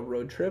going on like a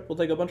road trip with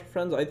like a bunch of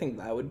friends, I think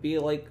that would be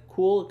like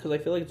cool because I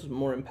feel like it's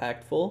more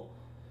impactful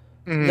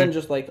than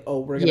just like, oh,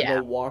 we're gonna Yeah.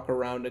 go walk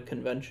around a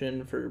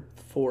convention for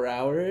 4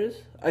 hours.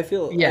 I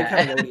feel I Yeah.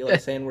 kind of know what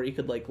Eli's saying, where you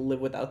could like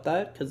live without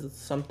that because it's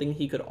something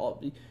he could all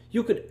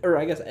you could, or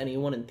I guess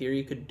anyone in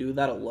theory could do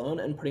that alone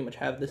and pretty much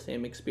have the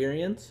same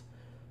experience.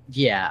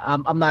 Yeah,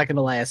 I'm not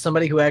gonna lie. As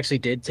somebody who actually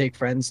did take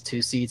friends to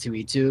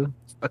C2E2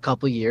 a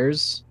couple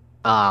years,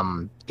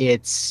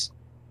 it's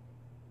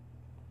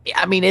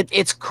I mean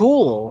it's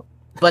cool,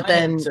 but I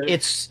then am too.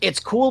 it's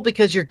cool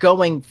because you're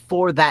going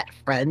for that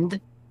friend,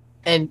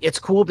 and it's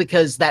cool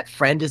because that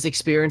friend is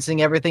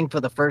experiencing everything for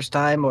the first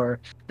time, or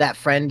that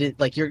friend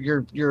like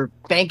you're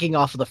banking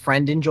off of the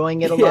friend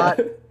enjoying it a lot.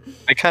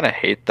 I kind of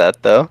hate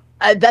that though.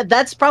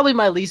 That's probably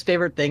my least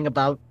favorite thing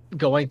about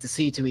going to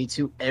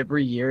C2E2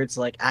 every year. It's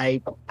like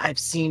I've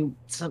seen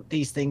some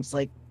these things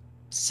like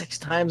 6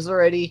 times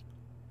already.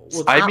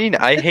 Well, I mean,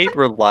 I hate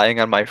relying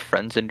on my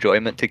friends'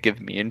 enjoyment to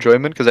give me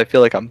enjoyment because I feel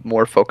like I'm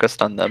more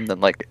focused on them than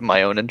like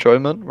my own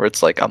enjoyment. Where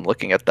it's like I'm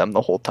looking at them the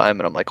whole time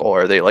and I'm like, oh,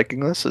 are they liking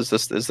this? Is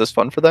this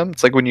fun for them?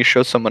 It's like when you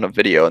show someone a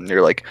video and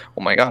you're like,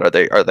 oh my god,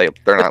 they're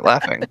not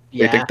laughing. They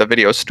Yeah. think the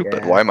video is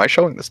stupid. Yeah. Why am I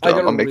showing this to I them?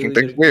 got a I'm making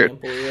really things good weird.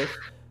 example of this.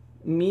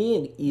 Me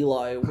and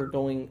Eli were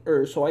going,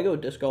 or so I go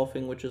disc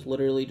golfing, which is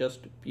literally just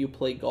you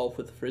play golf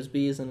with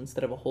frisbees, and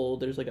instead of a hole,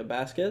 there's like a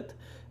basket.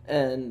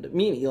 And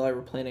me and Eli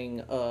were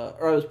planning,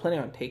 or I was planning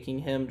on taking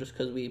him just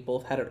because we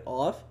both had it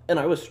off, and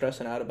I was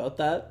stressing out about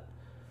that.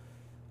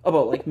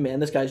 About like, man,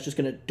 this guy's just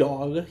gonna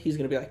dog. He's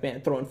gonna be like,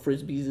 man, throwing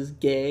frisbees is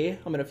gay.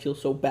 I'm gonna feel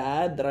so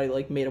bad that I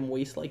like made him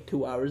waste like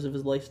 2 hours of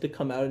his life to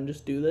come out and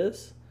just do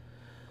this.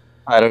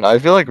 I don't know. I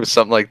feel like with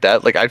something like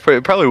that, like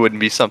it probably wouldn't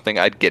be something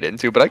I'd get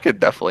into, but I could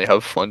definitely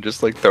have fun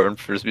just like throwing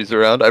frisbees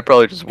around. I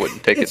probably just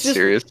wouldn't take it It's just,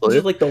 seriously.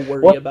 just like the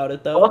worry What? about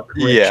it though. Fuck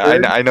Yeah,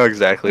 Richard. I know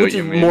exactly Which what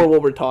is you mean. more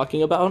what we're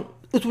talking about.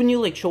 It's when you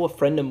like show a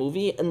friend a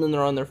movie and then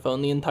they're on their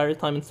phone the entire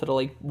time instead of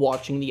like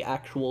watching the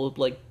actual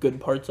like good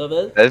parts of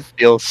it. That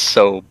feels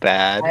so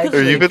bad. I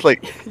Or even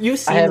like You've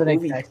seen have the an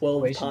movie exact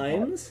 12 situation.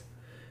 times.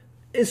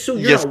 And so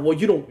you're Yes. not, well,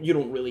 you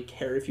don't really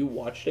care if you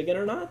watched it again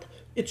or not.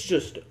 It's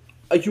just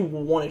you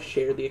want to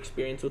share the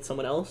experience with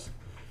someone else.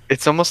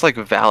 it's almost like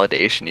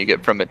validation you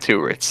get from it too,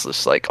 where it's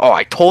just like, oh,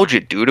 I told you,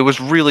 dude, it was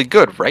really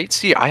good, right?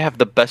 See, I have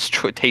the best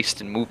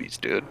taste in movies,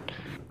 dude.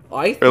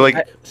 I think Or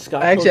like,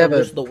 Scott I actually Pilgrim have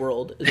a- vs. the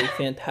World is a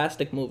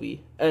fantastic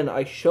movie, and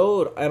I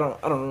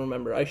don't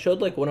remember. I showed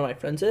like one of my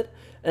friends it,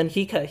 and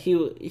he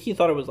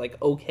thought it was like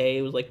okay,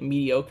 it was like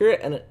mediocre,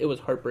 and it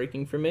was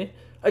heartbreaking for me.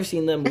 I've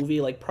seen that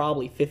movie like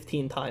probably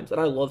 15 times, and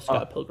I love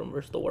Scott Pilgrim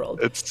vs. the World.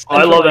 it's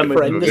I And love for that my movie.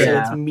 friend to say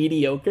Yeah. it's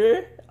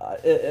mediocre.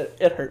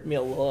 It hurt me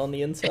a little on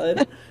the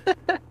inside.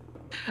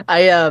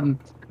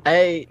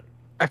 I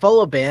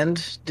follow a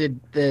band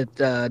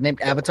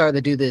named Avatar.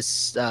 They do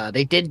this.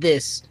 They did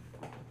this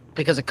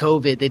because of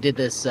COVID. They did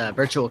this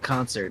virtual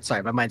concert.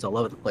 Sorry, my mind's all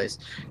over the place.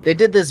 They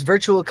did this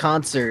virtual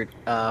concert,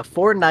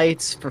 4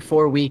 nights for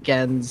 4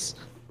 weekends,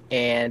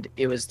 and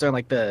it was during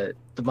like the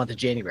month of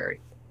January.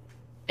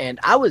 And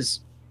I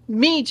was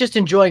me just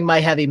enjoying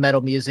my heavy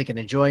metal music and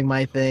enjoying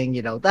my thing.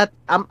 You know that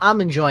I'm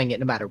enjoying it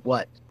no matter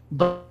what.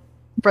 But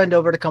friend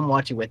over to come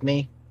watch it with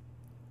me,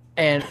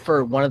 and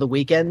for one of the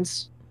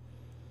weekends,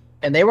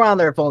 and they were on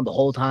their phone the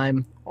whole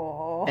time,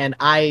 Aww. and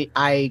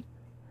I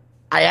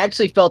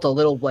actually felt a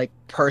little like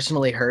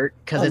personally hurt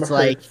because I'm it's hurt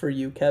like for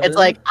you, Kevin. it's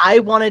like I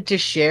wanted to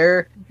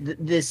share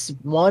this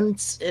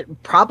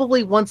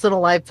probably once in a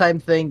lifetime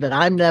thing that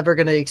I'm never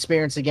going to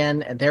experience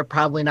again, and they're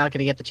probably not going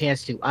to get the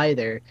chance to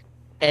either.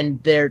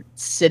 And they're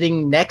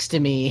sitting next to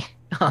me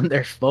on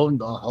their phone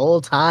the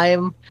whole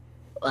time.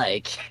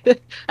 Like,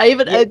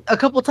 a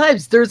couple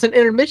times there's an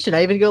intermission.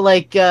 I even go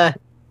like, "You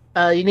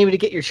need me to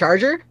get your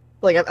charger?"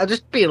 Like, I'm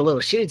just being a little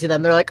shitty to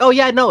them. They're like, "Oh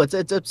yeah, no, it's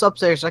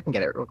upstairs. So I can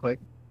get it real quick."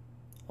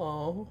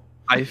 Oh,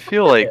 I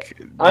feel like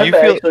do I'm you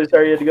feel actually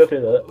sorry you had to go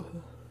through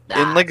that.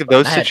 in like it's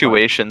those fine. I had fun.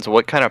 situations,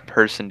 what kind of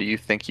person do you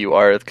think you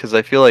are? Because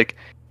I feel like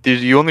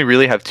you only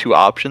really have two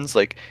options.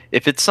 Like,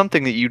 if it's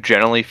something that you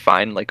generally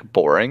find like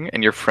boring,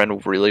 and your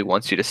friend really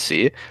wants you to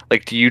see,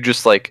 like, do you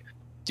just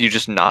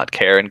not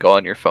care and go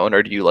on your phone,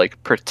 or do you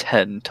like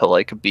pretend to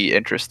like be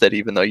interested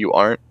even though you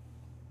aren't?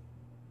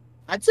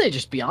 I'd say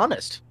just be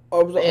honest.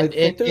 I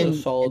think there's a in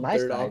solid my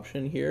third side.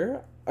 option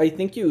here. I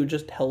think you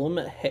just tell him,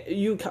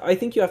 hey, I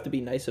think you have to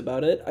be nice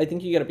about it. I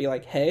think you gotta be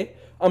like, hey,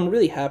 I'm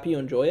really happy you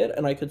enjoy it,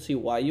 and I could see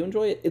why you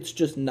enjoy it. It's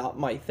just not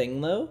my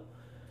thing, though.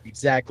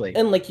 Exactly.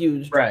 And like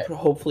you, Right.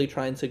 hopefully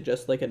try and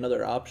suggest like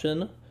another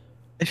option.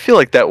 I feel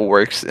like that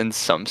works in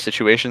some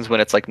situations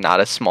when it's like not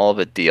as small of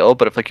a deal,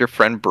 but if like your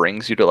friend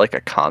brings you to like a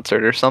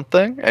concert or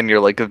something and you're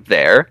like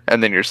there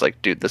and then you're just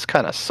like, dude, this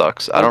kind of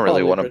sucks. I I'd don't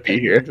really probably want to be pretend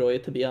to here. enjoy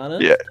it, to be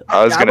honest. Yeah,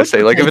 I was I gonna would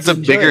say like if pretend it's a to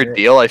enjoy bigger it.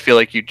 deal, I feel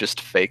like you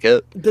just fake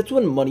it. That's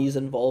when money's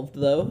involved,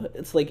 though.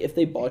 It's like if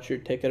they bought your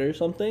ticket or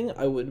something,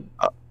 I would.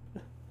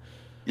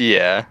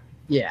 Yeah.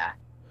 Yeah.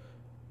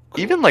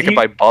 Even like Do if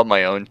I bought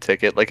my own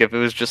ticket, like if it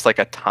was just like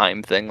a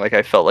time thing, like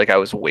I felt like I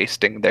was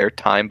wasting their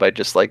time by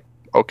just like,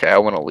 okay, I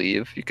want to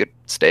leave. You could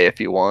stay if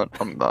you want.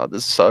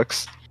 This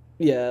sucks.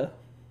 Yeah.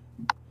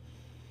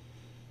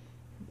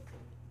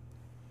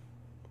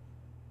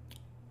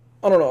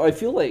 I don't know. I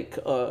feel like,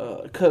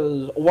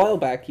 because a while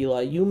back,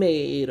 Eli, you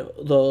made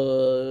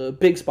the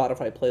big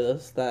Spotify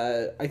playlist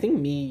that I think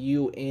me,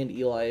 you, and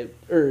Eli,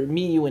 or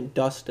me, you, and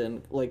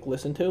Dustin, like,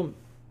 listened to.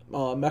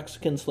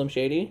 Mexican Slim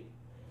Shady.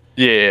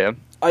 Yeah.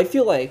 I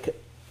feel like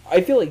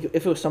if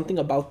it was something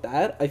about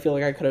that, I feel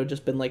like I could have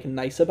just been, like,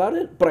 nice about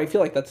it, but I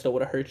feel like that still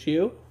would have hurt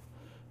you.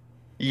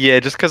 Yeah,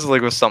 just because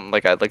like with something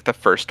like I like the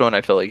first one,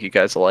 I feel like you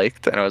guys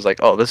liked, and I was like,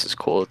 oh, this is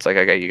cool. It's like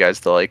I got you guys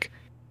to like.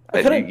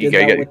 I kind of you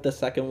did that get- with the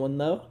second one,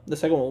 though. The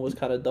second one was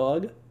kind of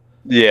dog.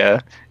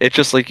 Yeah, it's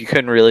just like you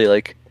couldn't really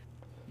like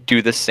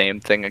do the same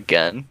thing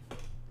again.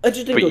 I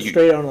just didn't But go you-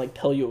 straight on and, like,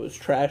 tell you it was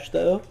trash,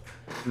 though.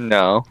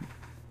 No.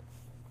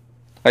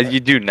 You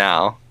do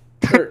now.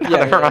 Or,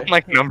 yeah, We're on yeah.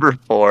 like number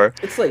 4.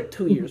 It's, like,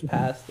 2 years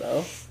past,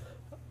 though.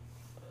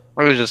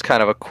 It was just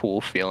kind of a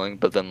cool feeling,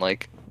 but then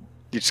like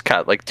you just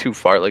got like too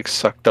far like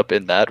sucked up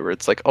in that where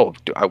it's like, oh,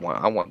 I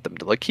want them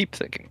to like keep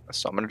thinking this,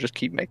 so I'm gonna just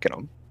keep making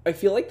them. I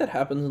feel like that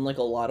happens in like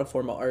a lot of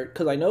form of art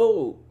because I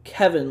know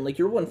Kevin, like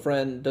your one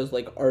friend, does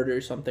like art or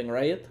something,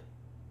 right?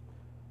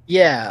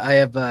 Yeah, I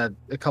have a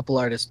couple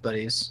artist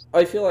buddies.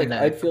 I feel like And,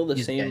 I'd feel the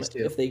these same guys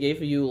too. if they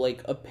gave you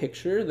like a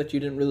picture that you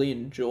didn't really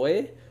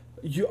enjoy.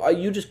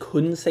 You just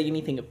couldn't say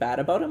anything bad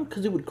about him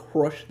because it would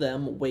crush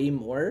them way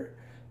more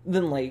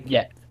than like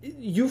Yeah.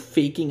 you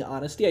faking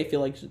honesty. I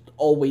feel like is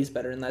always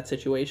better in that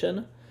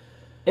situation.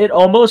 It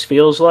almost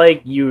feels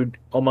like you'd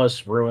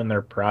almost ruin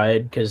their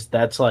pride because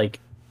that's like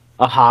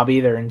a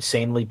hobby they're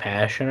insanely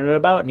passionate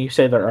about, and you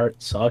say their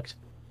art sucks.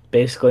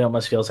 Basically,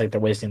 almost feels like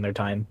they're wasting their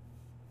time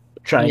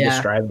trying to Yeah.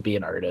 strive to be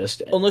an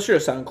artist. Unless you're a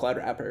SoundCloud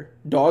rapper,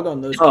 dog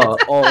on those Oh,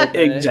 kids all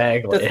day.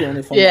 exactly. That's the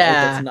only form of art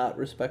Yeah. that's not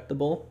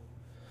respectable.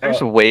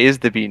 There's ways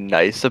to be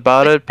nice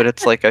about it, but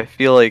it's like I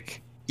feel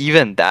like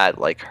even that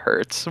like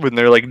hurts when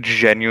they're like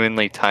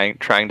genuinely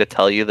trying to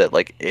tell you that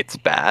like it's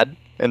bad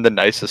in the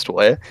nicest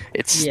way.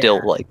 It's still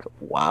Yeah. like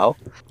wow.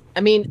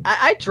 I mean,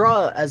 I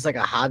draw as like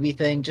a hobby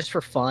thing, just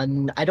for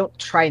fun. I don't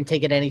try and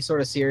take it any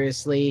sort of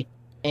seriously,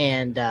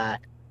 and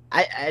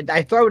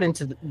I throw it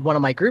into one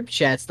of my group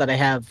chats that I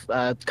have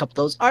a couple of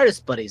those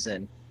artist buddies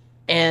in,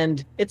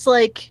 and it's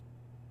like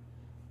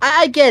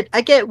I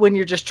get when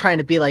you're just trying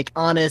to be like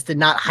honest and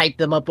not hype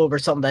them up over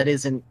something that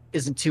isn't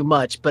too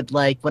much, but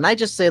like when I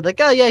just say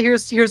like, oh yeah,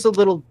 here's a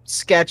little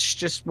sketch,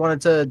 just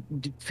wanted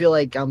to feel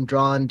like I'm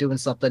drawing, doing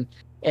something,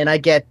 and I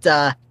get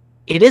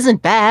it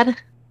isn't bad,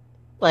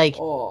 like.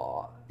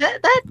 Oh, That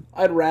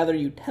I'd rather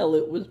you tell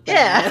it was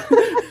Yeah.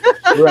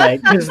 bad.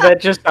 Right, because that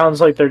just sounds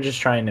like they're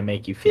just trying to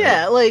make you feel.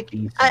 yeah, like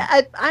decent.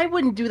 I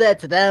wouldn't do that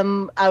to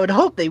them. I would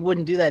hope they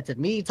wouldn't do that to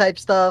me, type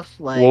stuff.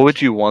 Like, What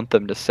would you want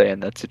them to say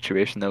in that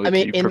situation though? Would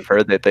mean, you in-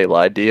 prefer that they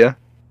lied to you?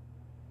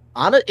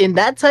 in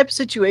that type of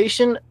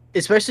situation,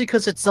 especially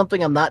because it's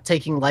something I'm not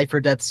taking life or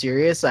death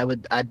serious,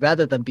 I'd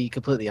rather them be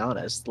completely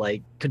honest,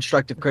 like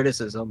constructive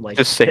criticism, like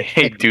Just say,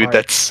 hey take dude, apart.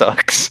 that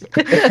sucks.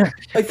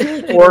 I feel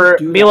like they Or don't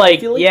do be that. like,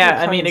 I feel yeah,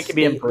 they I try mean, and it could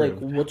be state, like,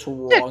 improved. what's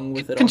Yeah, wrong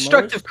with it?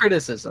 constructive almost.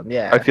 criticism.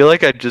 Yeah, I feel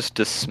like I'd just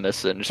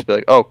dismiss it and just be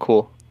like, oh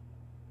cool.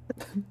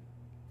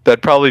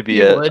 That'd probably be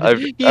You it. would.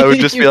 I would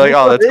just be You like,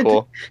 oh, that's would.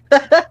 cool.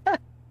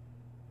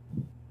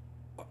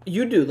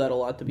 You do that a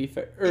lot, to be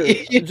fair. Or,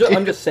 You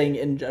I'm just saying,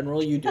 in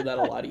general, you do that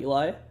a lot,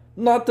 Eli.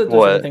 Not that there's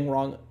What? anything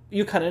wrong.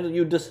 You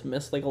you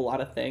dismiss like a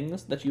lot of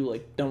things that you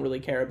like don't really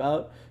care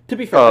about. To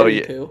be fair, Oh, I do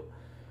yeah. too.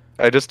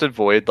 I just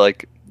avoid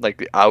like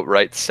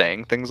outright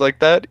saying things like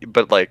that,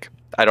 but like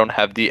I don't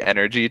have the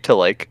energy to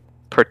like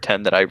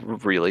pretend that I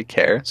really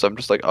care. So I'm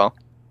just like, oh,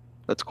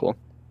 that's cool.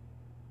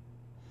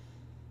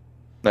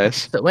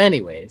 Nice. So,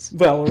 anyways,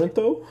 Valorant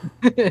though.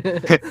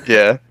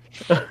 Yeah.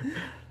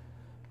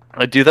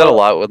 I do that a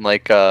lot when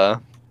like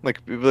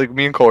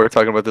me and Cole were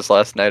talking about this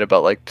last night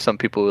about like some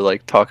people who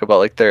like talk about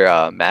like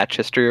their match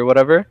history or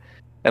whatever.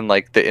 and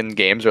like the in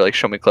games are like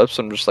show me clips.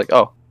 I'm just like,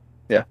 oh,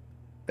 yeah,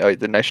 oh, you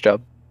did a nice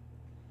job.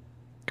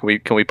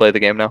 Can we play the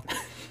game now?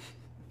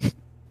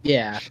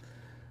 Yeah,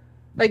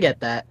 I get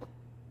that.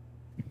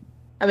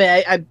 I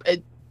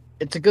mean,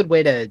 it's a good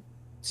way to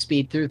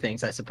speed through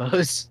things, I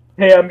suppose.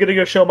 Hey, I'm gonna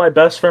go show my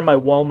best friend my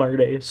Walmart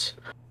days.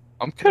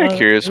 I'm kind of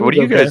curious. it What was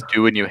do you guys okay.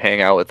 do when you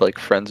hang out with like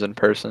friends in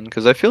person?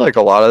 Because I feel like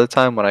a lot of the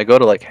time when I go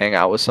to like hang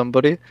out with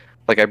somebody,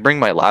 like I bring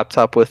my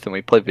laptop with and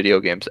we play video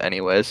games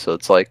anyways. So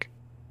it's like,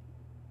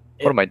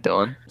 what am I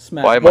doing?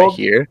 Smash. Why am Well, I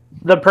here?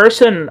 The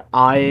person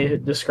I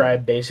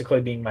described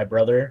basically being my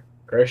brother,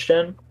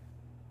 Christian.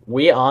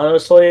 We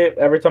honestly,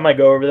 every time I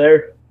go over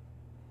there,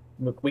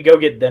 we go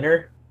get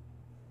dinner,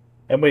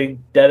 and we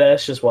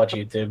deadass just watch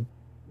YouTube.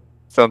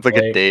 Sounds like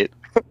a like- date.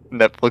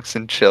 Netflix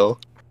and chill.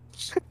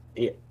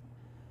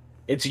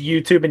 It's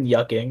YouTube and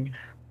yucking.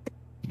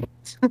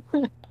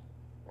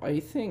 I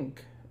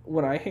think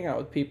when I hang out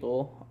with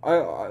people,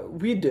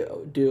 we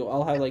do.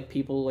 I'll have like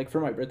people like for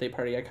my birthday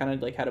party. I kind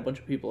of like had a bunch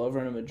of people over,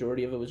 and a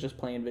majority of it was just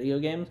playing video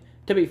games.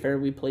 To be fair,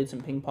 we played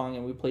some ping pong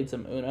and we played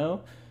some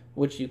Uno,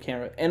 which you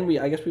can't. And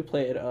I guess we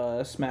played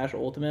Smash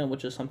Ultimate,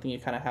 which is something you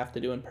kind of have to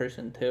do in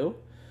person too.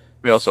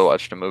 We also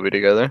watched a movie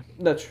together.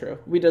 That's true.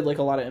 We did like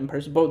a lot of in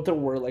person, but there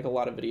were like a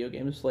lot of video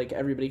games. Like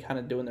everybody kind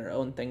of doing their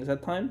own things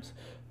at times.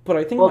 But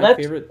I think Well, my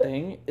that's- favorite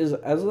thing is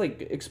as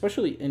like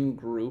especially in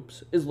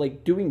groups is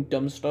like doing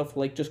dumb stuff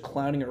like just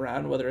clowning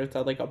around, whether it's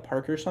at like a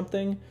park or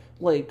something.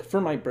 Like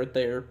for my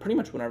birthday or pretty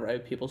much whenever I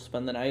have people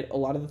spend the night, a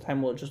lot of the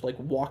time we'll just like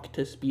walk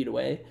to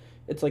Speedway.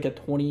 It's like a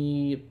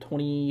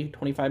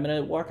 25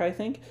 minute walk, I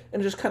think,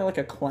 and just kind of like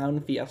a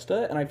clown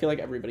fiesta, and I feel like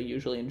everybody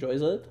usually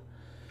enjoys it.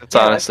 It's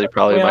honestly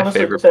probably We my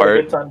honestly favorite just had a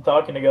part. good time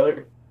talking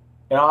together.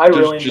 You know, I Just-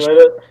 really just-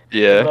 enjoyed it.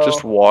 Yeah, No.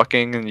 just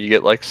walking and you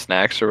get like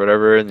snacks or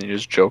whatever, and you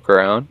just joke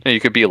around. And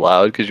you could be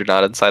loud because you're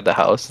not inside the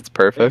house. It's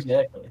perfect.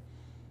 Exactly.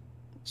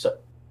 So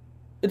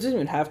It doesn't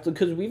even have to,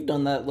 because we've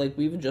done that. Like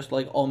we've just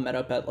like all met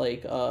up at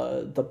like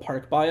the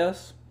park by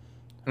us,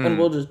 and Mm.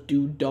 we'll just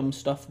do dumb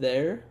stuff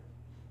there,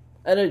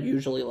 and it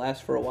usually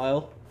lasts for a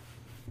while.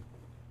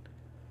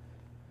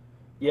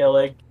 yeah,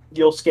 like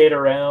you'll skate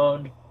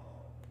around.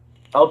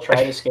 I'll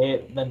try to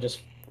skate, then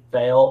just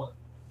fail.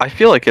 I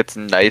feel like it's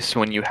nice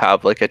when you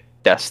have like a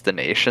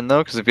destination though,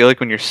 because I feel like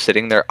when you're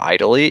sitting there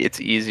idly, it's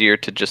easier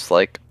to just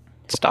like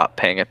stop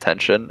paying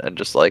attention and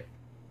just like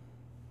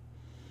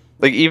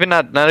even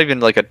not even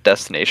like a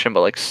destination,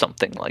 but like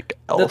something like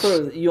else. That's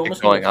what you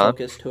almost going need to on.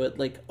 focus to it.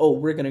 Like, oh,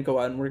 we're gonna go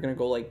out and we're gonna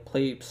go like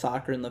play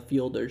soccer in the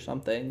field or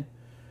something.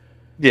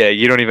 Yeah,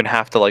 you don't even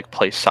have to like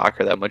play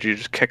soccer that much. You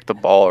just kick the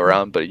ball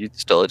around, but it'd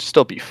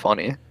still be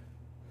funny.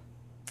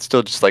 It's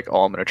still just like,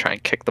 oh, I'm gonna try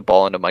and kick the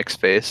ball into Mike's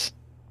face.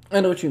 I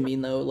know what you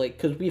mean though, like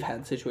because we've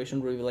had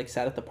situations where we like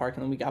sat at the park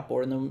and then we got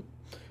bored and then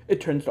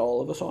it turns to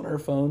all of us on our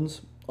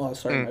phones. Oh,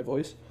 sorry, my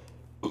voice.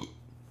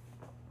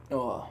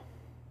 Oh.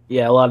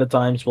 Yeah, a lot of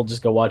times we'll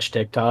just go watch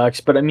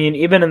TikToks. But I mean,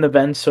 even in the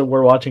events, so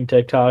we're watching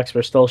TikToks,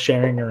 we're still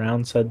sharing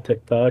around said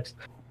TikToks.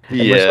 And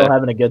we're Yeah, still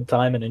having a good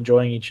time and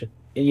enjoying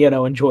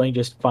enjoying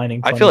just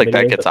finding. I funny feel like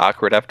that videos. gets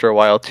awkward after a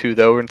while too,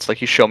 though. And it's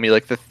like you show me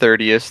like the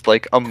 30th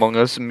like Among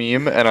Us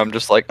meme, and I'm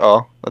just like,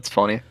 oh, that's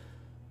funny.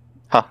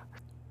 Huh.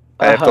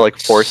 I have to like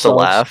force a Sucks.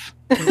 laugh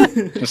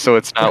just so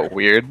it's not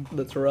weird.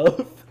 That's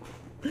rough.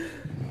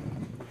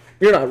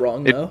 You're not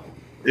wrong though.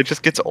 It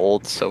just gets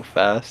old so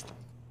fast.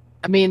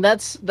 I mean,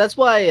 that's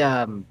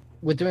why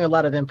with doing a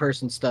lot of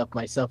in-person stuff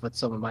myself with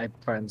some of my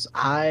friends,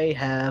 I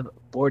have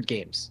board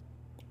games.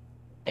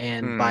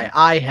 And by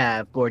I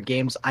have board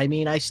games, I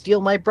mean I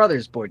steal my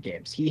brother's board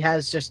games. He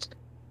has just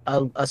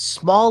a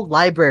small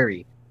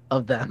library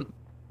of them,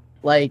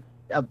 like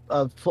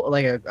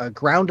a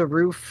ground to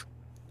roof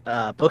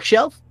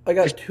bookshelf. I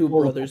got Just two full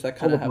of- brothers that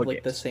full kind of of have board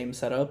like the games. same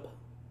setup,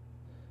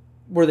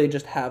 where they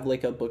just have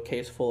like a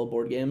bookcase full of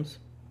board games.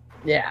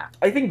 Yeah,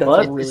 I think that's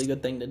What? a really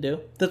good thing to do.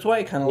 That's why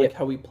I kind of like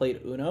how we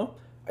played Uno.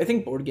 I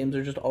think board games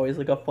are just always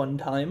like a fun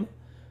time.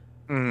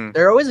 Mm.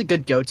 they're always a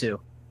good go-to.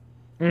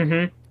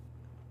 Mm-hmm.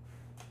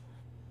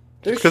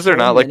 There's Because they're so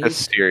not like many- as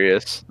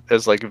serious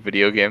as like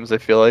video games. I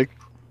feel like,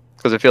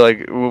 because I feel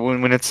like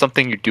when it's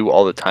something you do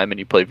all the time and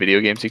you play video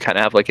games, you kind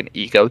of have like an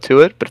ego to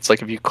it. But it's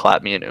like if you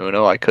clap me in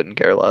Uno, I couldn't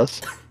care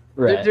less.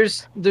 Right.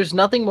 There's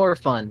nothing more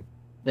fun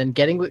than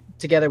getting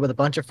together with a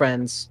bunch of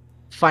friends,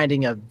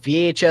 finding a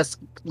VHS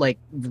like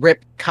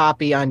rip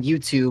copy on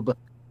YouTube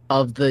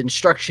of the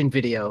instruction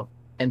video,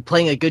 and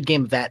playing a good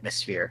game of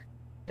Atmosphere.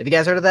 Have you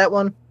guys heard of that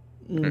one?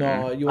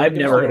 No, you I've want to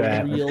never give heard us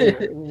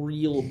of a that.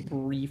 real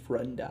brief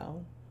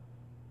rundown.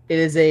 It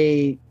is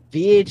a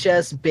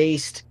VHS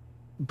based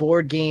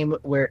board game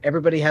where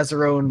everybody has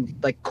their own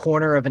like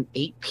corner of an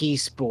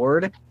 8-piece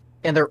board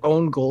and their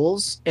own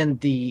goals, and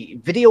the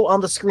video on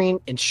the screen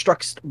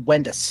instructs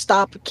when to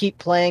stop, keep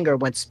playing, or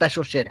when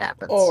special shit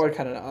happens. Oh,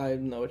 I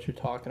know what you're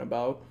talking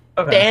about.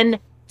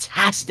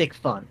 Fantastic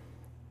fun.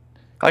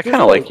 I kind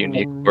of like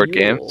unique board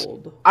games.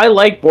 Old. I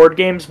like board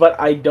games, but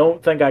I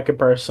don't think I could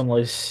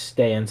personally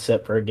stay and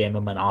sit for a game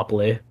of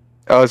Monopoly.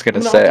 I was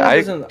gonna say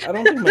I don't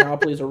think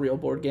Monopoly is a real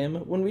board game.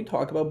 When we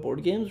talk about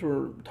board games,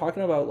 we're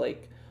talking about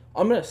like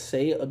I'm gonna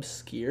say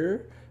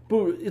obscure,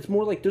 but it's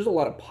more like there's a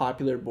lot of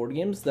popular board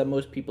games that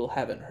most people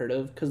haven't heard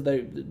of because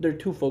they're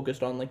too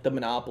focused on like the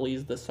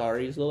Monopolies, the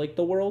Saris of like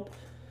the world,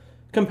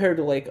 compared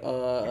to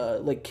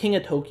like King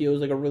of Tokyo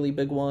is like a really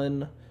big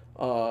one.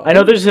 I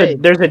know there's a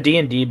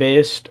D&D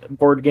based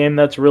board game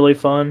that's really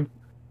fun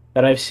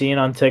that I've seen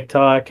on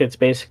TikTok. It's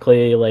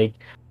basically like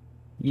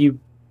you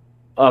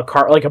a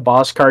card like a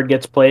boss card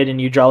gets played and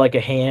you draw like a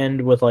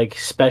hand with like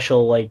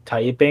special like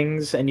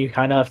typings and you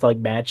kind of have to like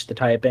match the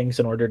typings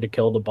in order to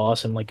kill the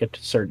boss in like a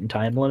certain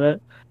time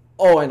limit.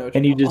 Oh, I know. What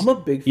And you just I'm a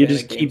big fan you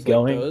just of keep games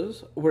going. like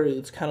those, where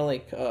it's kind of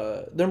like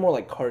they're more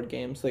like card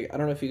games. Like I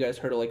don't know if you guys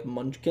heard of like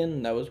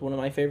Munchkin. That was one of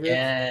my favorites.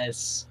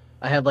 Yes.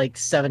 I have like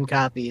 7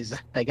 copies.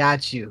 I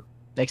got you.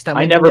 Next time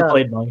I we never meet up.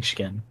 played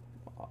Munchkin.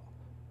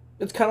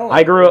 It's kind of I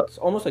like grew up- it's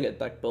almost like a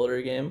deck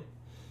builder game.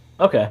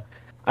 Okay.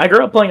 I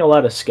grew up playing a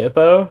lot of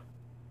Skippo.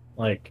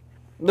 Like,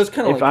 That's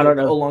kind of If like I don't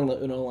know- along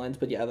the Uno lines,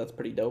 but yeah, that's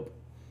pretty dope.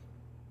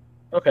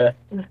 okay.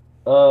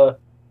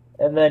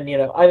 And then,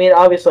 I mean,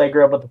 obviously I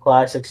grew up with the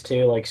classics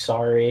too, like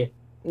Sorry,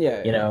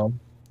 Yeah,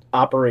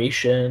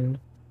 Operation.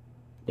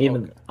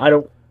 Even Okay.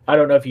 I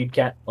don't know if you'd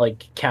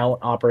count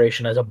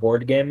Operation as a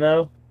board game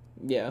though.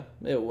 yeah,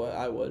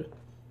 I would.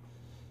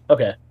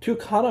 Okay. To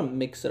kind of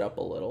mix it up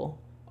a little.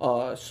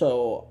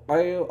 So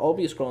I'll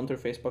be scrolling through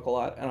Facebook a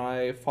lot, and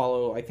I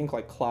follow I think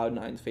like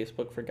Cloud9's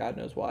Facebook for God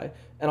knows why,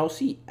 and I'll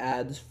see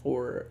ads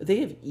for they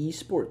have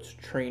esports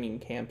training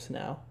camps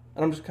now,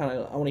 and I'm just I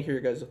want to hear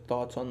your guys'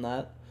 thoughts on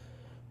that.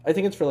 I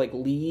think it's for like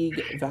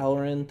League,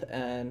 Valorant,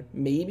 and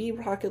maybe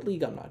Rocket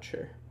League. I'm not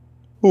sure.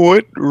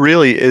 What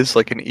really is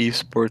like an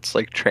esports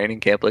like training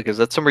camp? Like, is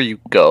that somewhere you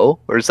go,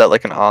 or is that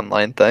like an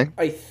online thing?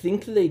 I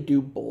think they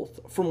do both.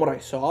 From what I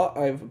saw,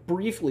 I've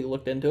briefly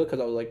looked into it because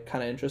I was like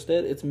kind of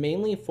interested. It's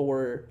mainly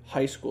for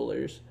high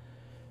schoolers,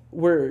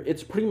 where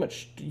it's pretty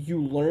much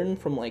you learn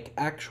from like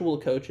actual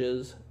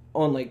coaches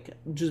on like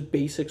just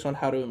basics on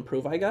how to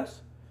improve. I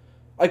guess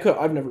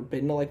I've never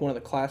been to like one of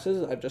the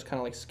classes. I've just kind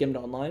of like skimmed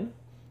online.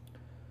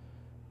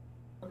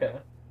 Okay.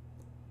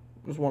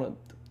 Just want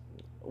to.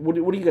 What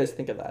do you guys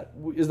think of that?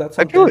 Is that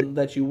I feel something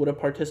that you would have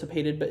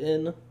participated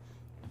in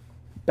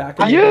back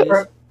in Yeah. the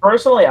days?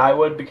 Personally, I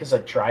would because I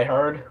try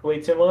hard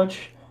way too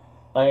much.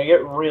 I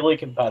get really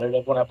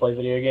competitive when I play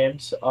video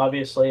games.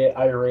 Obviously,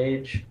 I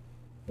rage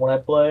when I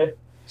play,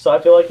 so I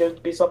feel like it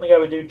would be something I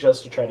would do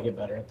just to try to get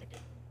better at the game.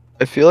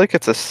 I feel like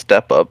it's a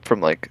step up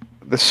from like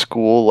the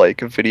school like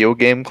video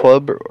game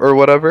club or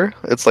whatever.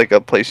 It's like a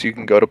place you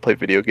can go to play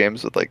video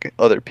games with like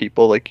other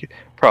people like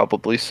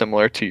probably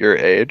similar to your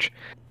age.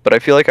 But I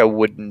feel like I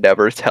would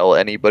never tell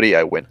anybody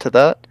I went to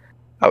that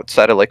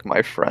outside of like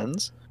my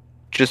friends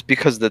just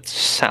because that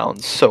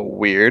sounds so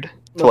weird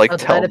to No, like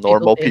Outside tell of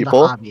normal in the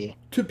people. hobby.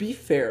 To be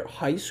fair,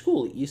 high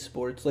school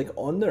esports, like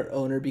on their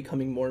own, are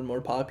becoming more and more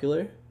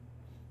popular.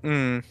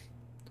 Mm,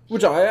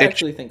 Which I It-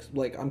 actually think,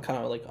 like, I'm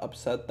kind of like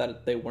upset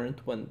that they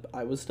weren't when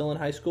I was still in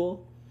high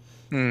school.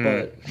 mm.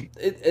 But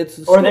it's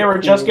Or still they were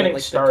cool just that, getting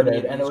like, the started, and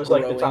it community's was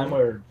like the time we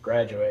growing. were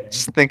graduating.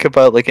 Just think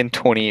about like in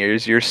 20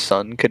 years your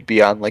son could be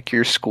on like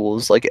your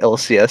school's like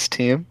LCS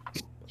team.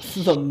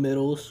 The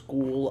middle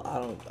school,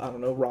 I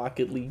don't know,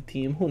 Rocket League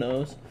team, who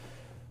knows?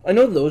 I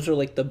know those are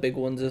like the big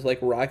ones is like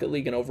Rocket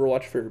League and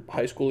Overwatch for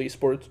high school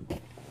esports.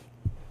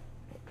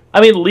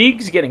 I mean,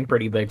 League's getting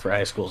pretty big for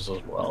high schools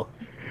as well.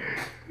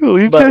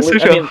 League But has we-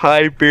 such I a mean-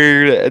 high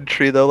barrier to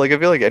entry though. Like I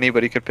feel like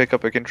anybody could pick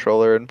up a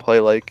controller and play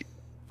like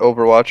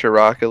Overwatch or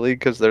Rocket League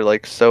because they're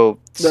like so.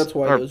 That's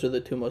why or- those are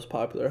the two most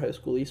popular high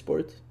school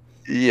esports.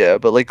 Yeah,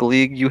 but like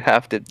League, you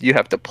have to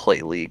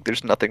play League.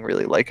 There's nothing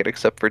really like it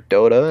except for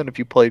Dota, and if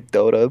you play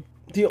Dota,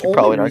 The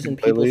probably only not reason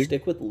gonna play people League.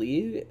 stick with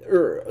League,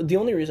 or the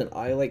only reason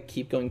I like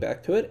keep going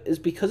back to it, is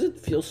because it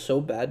feels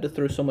so bad to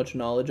throw so much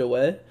knowledge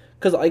away.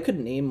 Because I could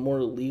name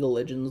more League of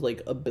Legends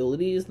like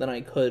abilities than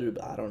I could,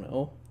 I don't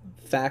know,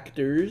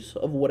 factors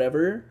of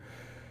whatever.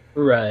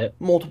 Right.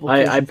 Multiple.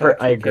 I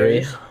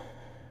agree.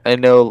 I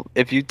know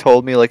if you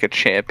told me like a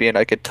champion,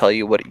 I could tell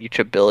you what each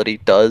ability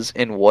does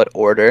in what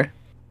order.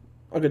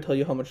 I could tell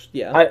you how much.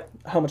 Yeah.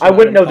 how much. I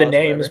wouldn't know items the cost,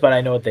 names, whatever. but I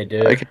know what they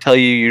do. I could tell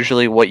you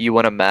usually what you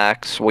want to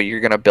max, what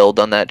you're gonna build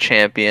on that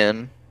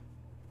champion,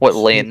 what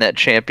lane that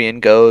champion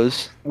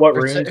goes. What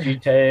For runes cer- you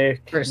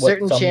take. For what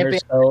certain summoner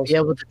champions, spells. be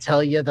able to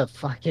tell you the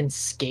fucking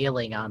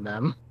scaling on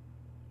them.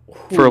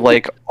 For Ooh,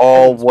 like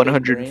all that's big brain.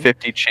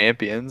 150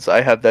 champions,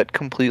 I have that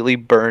completely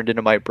burned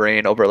into my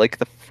brain over like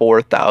the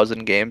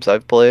 4,000 games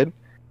I've played.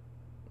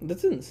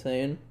 That's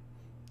insane.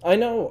 I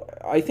know.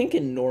 I think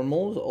in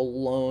normals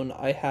alone,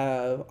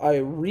 I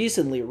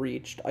recently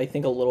reached, I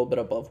think, a little bit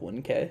above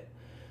 1K.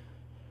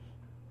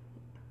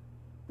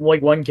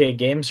 Like 1K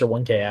games or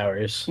 1K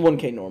hours.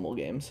 1K normal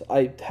games.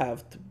 I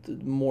have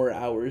more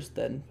hours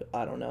than,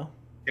 I don't know.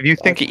 If you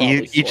think probably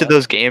each of slept.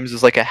 those games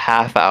is like a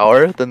half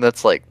hour, then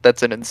that's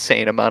an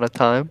insane amount of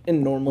time.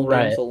 In normal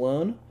Right. games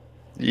alone.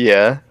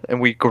 Yeah, and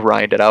we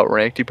grind it out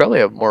ranked. You probably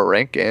have more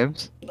ranked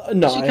games.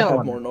 No, Actually, I kinda have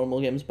wanna- more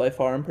normal games by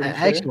far, I'm I pretty I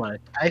sure. actually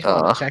want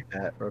to check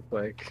that real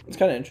quick. It's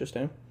kind of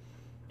interesting.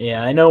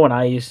 Yeah, I know when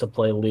I used to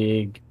play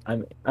League,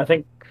 I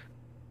think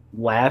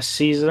last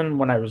season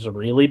when I was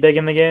really big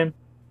in the game,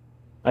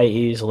 I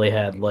easily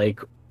had like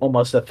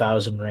almost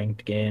 1,000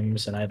 ranked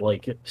games, and I had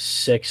like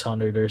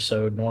 600 or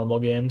so normal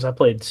games. I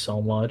played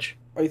so much.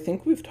 I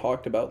think we've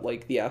talked about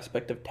like the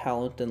aspect of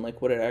talent and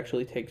like what it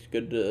actually takes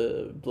good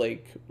to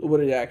like what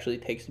it actually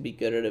takes to be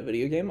good at a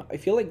video game. I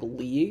feel like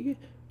League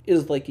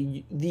is like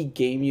the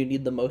game you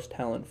need the most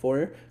talent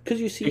for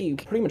because you see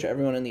pretty much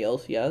everyone in the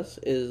LCS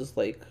is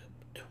like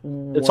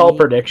 20, It's all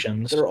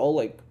predictions. they're all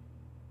like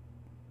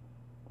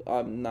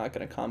I'm not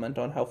gonna comment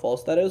on how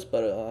false that is,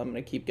 but I'm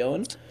gonna keep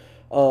going.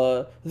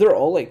 They're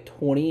all like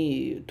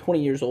 20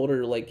 years old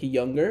or like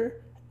younger.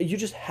 You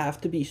just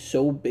have to be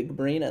so big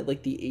brain at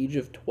like the age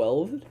of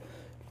 12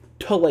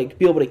 to like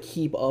be able to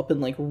keep up and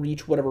like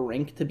reach whatever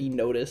rank to be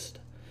noticed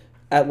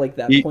at like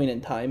that point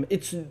in time.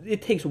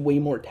 It takes way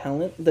more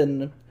talent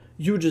than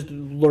you just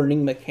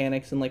learning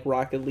mechanics in like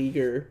Rocket League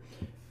or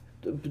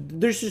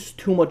there's just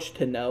too much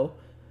to know.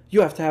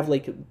 You have to have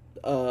like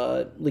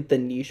the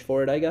niche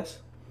for it, I guess.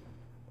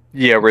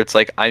 Yeah, where it's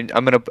like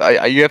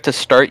you have to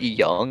start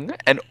young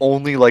and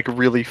only like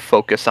really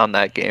focus on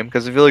that game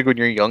because I feel like when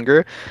you're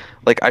younger,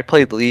 like I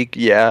played League,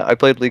 yeah, I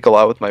played League a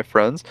lot with my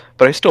friends,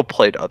 but I still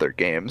played other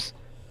games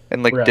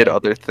and like did Right.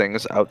 other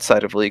things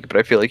outside of League. But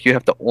I feel like you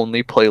have to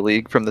only play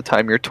League from the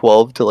time you're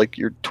 12 to like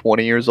you're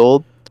 20 years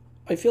old.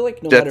 I feel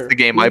like no That's matter the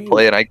game who I you-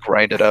 play and I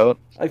grind it out.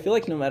 I feel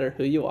like no matter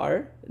who you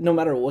are, no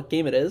matter what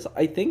game it is,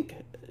 I think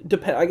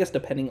I guess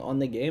depending on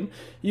the game,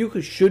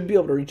 should be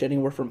able to reach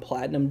anywhere from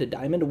platinum to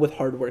diamond with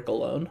hard work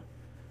alone.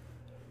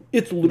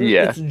 It's literally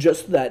Yeah. it's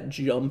just that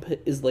jump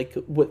is like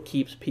what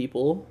keeps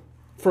people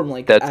from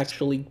like That's-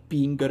 actually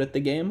being good at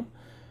the game.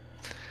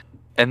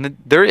 And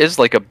there is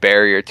like a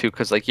barrier too,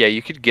 because like yeah,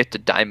 you could get to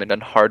diamond on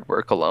hard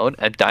work alone,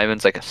 and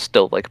diamond's like a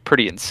still like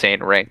pretty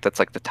insane rank. That's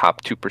like the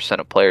top 2%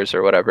 of players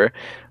or whatever.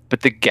 But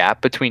the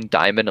gap between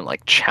diamond and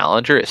like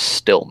challenger is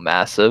still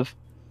massive.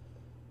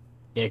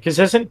 Yeah, because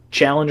isn't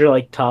Challenger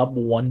like top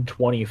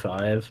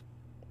 125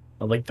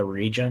 of like the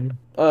region?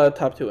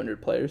 Top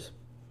 200 players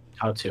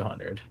Top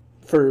 200.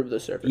 for the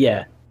server.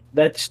 Yeah,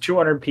 that's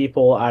 200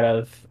 people out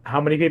of how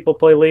many people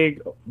play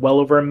League? Well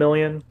over a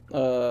million.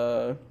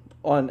 On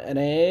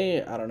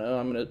NA, I don't know.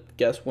 I'm gonna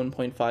guess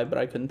 1.5, but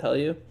I couldn't tell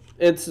you.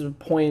 It's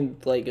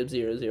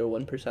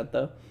 0.001%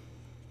 though,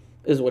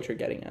 is what you're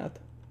getting at.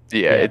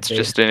 Yeah, Yeah, it's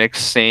just an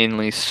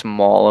insanely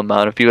small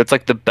amount of people. It's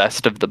like the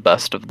best of the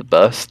best of the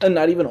best. And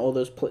not even all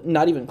those,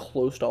 not even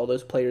close to all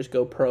those players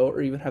go pro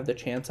or even have the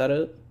chance at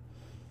it.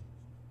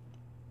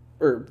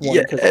 Or one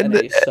Yeah, because and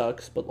NA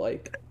sucks, but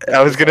like.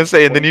 I was gonna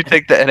say, and then you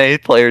take the NA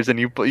players and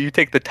you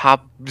take the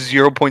top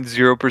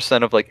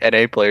 0.0% of like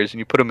NA players and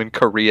you put them in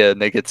Korea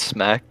and they get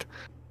smacked.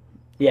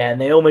 Yeah, and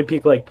they only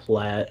peak like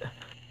plat.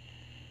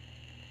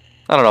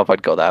 I don't know if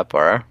I'd go that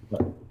far.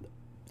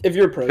 If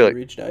you're a pro, feel you like-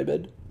 reach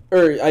Diamond.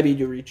 Or, I mean,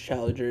 you reach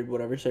Challenger,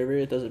 whatever server,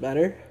 it doesn't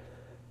matter.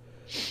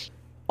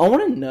 I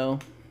want to know,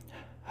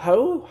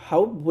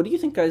 what do you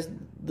think, guys,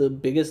 the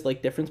biggest,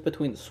 like, difference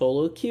between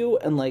solo queue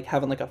and, like,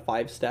 having, like, a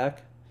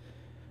 5-stack?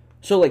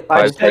 So, like,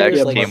 Five pro players,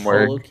 stack like,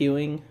 teamwork. solo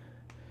queuing.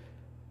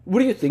 What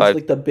do you think is,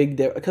 like, the big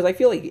difference? Because I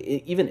feel like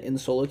even in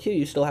solo queue,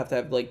 you still have to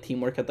have, like,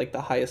 teamwork at, like,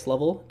 the highest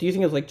level. Do you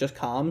think it's, like, just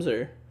comms,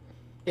 or?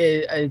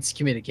 It's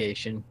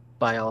communication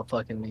by all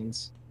fucking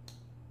means.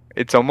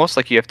 It's almost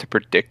like you have to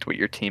predict what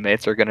your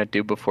teammates are gonna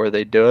do before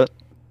they do it.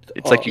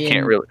 It's like you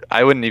can't In- really.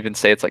 I wouldn't even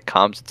say it's like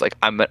comms. It's like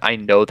I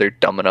know they're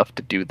dumb enough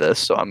to do this,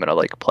 so I'm gonna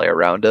like play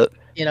around it.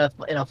 In a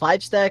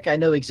 5-stack, I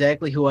know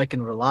exactly who I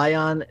can rely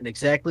on and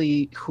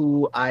exactly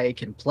who I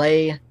can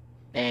play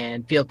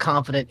and feel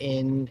confident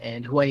in,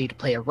 and who I need to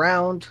play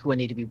around, who I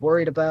need to be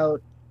worried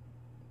about.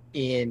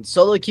 In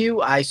solo queue,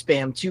 I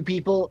spam 2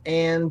 people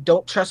and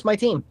don't trust my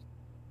team.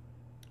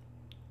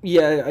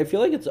 Yeah, I feel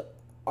like it's.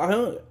 I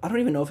don't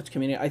even know if it's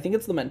community. I think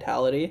it's the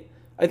mentality.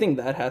 I think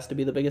that has to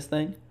be the biggest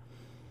thing.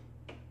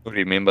 What do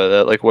you mean by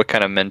that? Like, what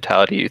kind of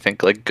mentality you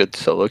think like good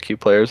solo queue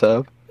players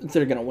have?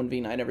 They're gonna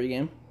 1v9 every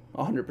game,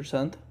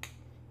 100%.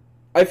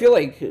 I feel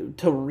like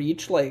to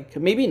reach like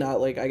maybe not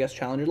like I guess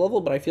challenger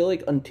level, but I feel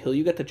like until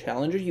you get to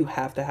challenger, you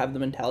have to have the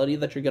mentality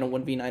that you're gonna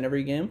 1v9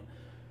 every game.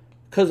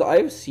 Because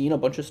I've seen a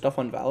bunch of stuff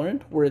on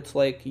Valorant where it's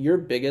like the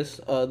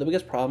biggest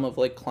problem of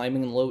like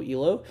climbing in low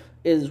elo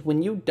is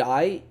when you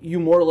die, you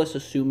more or less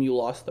assume you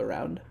lost the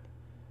round.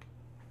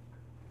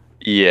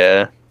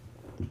 Yeah.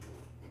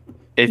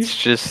 It's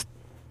just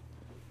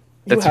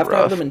You It's have to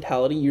have the rough.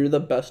 mentality you're the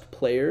best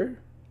player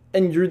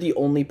and you're the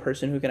only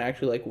person who can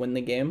actually like win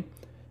the game.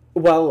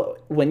 While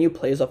when you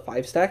play as a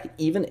 5-stack,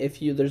 even if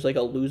there's like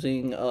a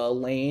losing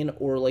lane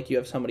or like you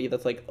have somebody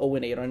that's like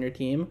 0-8 on your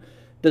team,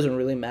 doesn't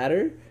really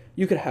matter.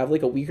 You could have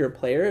like a weaker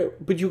player,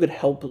 but you can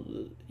help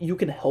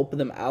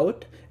them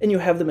out, and you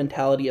have the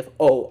mentality of,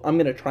 oh, I'm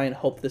gonna try and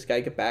help this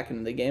guy get back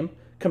into the game.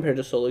 Compared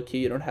to solo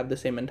queue, you don't have the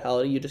same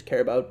mentality. You just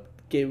care about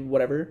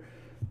whatever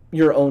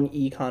your own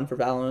econ for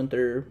Valorant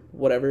or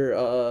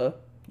whatever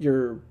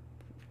your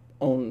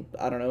own,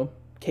 I don't know,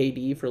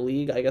 KD for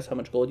League. I guess how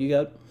much gold you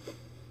got.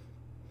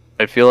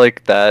 I feel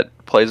like that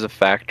plays a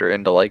factor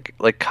into like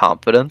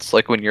confidence.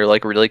 Like when you're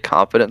like really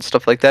confident and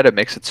stuff like that, it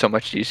makes it so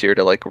much easier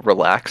to like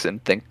relax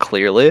and think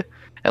clearly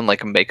and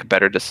like make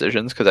better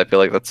decisions. Because I feel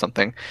like that's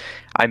something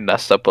I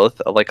messed up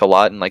with like a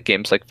lot in like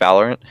games like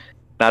Valorant.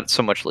 Not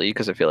so much League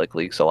because I feel like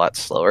League's a lot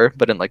slower,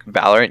 but in like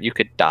Valorant you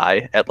could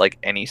die at like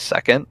any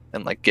second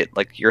and like get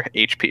like your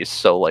HP is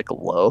so like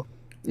low.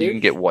 You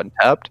can get one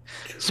tapped.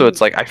 So it's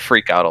like I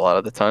freak out a lot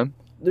of the time.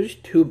 There's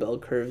two bell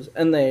curves,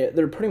 and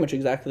they're pretty much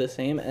exactly the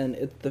same,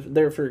 and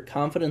they're for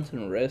confidence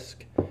and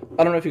risk.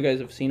 I don't know if you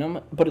guys have seen them,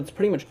 but it's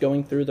pretty much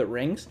going through the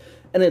ranks,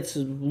 and it's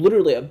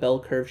literally a bell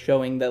curve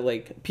showing that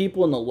like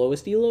people in the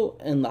lowest elo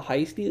and the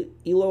highest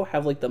elo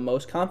have like the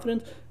most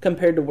confidence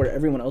compared to where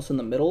everyone else in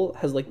the middle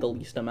has like the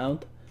least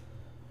amount.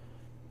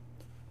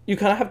 You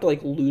kind of have to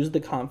like lose the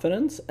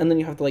confidence, and then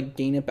you have to like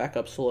gain it back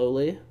up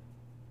slowly.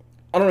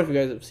 I don't know if you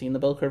guys have seen the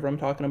bell curve I'm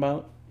talking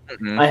about.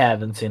 Mm-hmm. I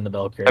haven't seen the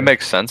bell curve. That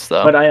makes sense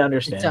though. But I It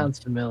understand. sounds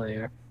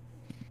familiar.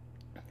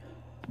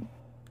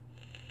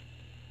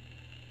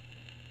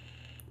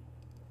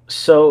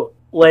 So,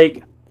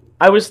 like,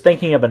 I was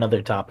thinking of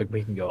another topic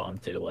we can go on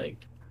to. Like,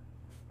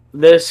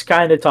 this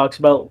kind of talks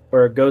about,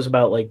 or goes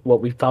about, like,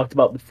 what we've talked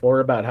about before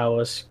about how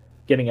us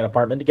getting an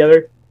apartment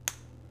together.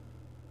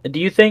 Do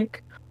you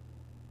think,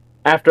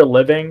 after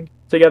living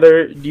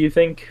together, do you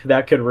think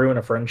that could ruin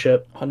a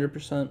friendship?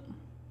 100%.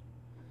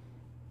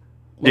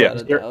 Yeah.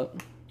 Without a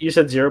doubt. You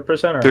said 0%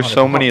 or There's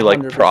so 100%? many like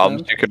 100%.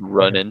 problems you could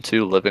run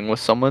into living with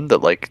someone that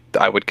like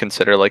I would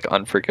consider like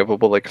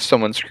unforgivable. Like if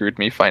someone screwed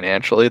me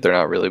financially, they're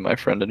not really my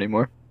friend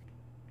anymore.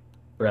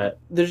 Right.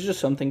 There's just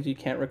some things you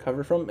can't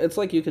recover from. It's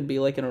like you could be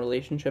like in a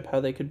relationship, how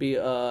they could be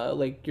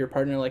like your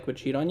partner like would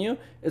cheat on you.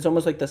 It's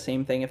almost like the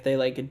same thing if they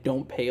like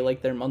don't pay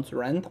like their month's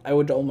rent. I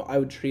would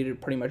treat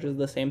it pretty much as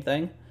the same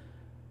thing.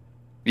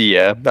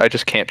 Yeah, I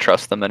just can't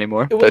trust them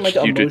anymore. It wouldn't like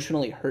you do-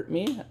 emotionally hurt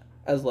me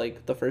as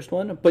like the first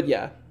one, but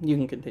yeah, you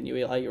can continue.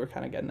 Eli, you were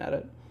kind of getting at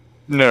it.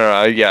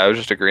 No, yeah, I was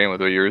just agreeing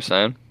with what you were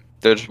saying.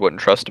 They just wouldn't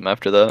trust them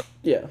after that.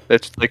 Yeah.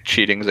 It's like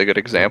cheating is a good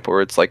example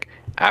where it's like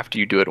after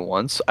you do it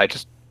once,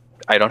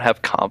 I don't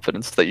have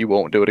confidence that you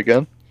won't do it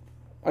again.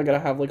 I gotta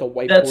have like a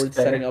That's whiteboard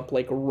fair. setting up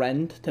like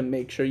rent to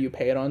make sure you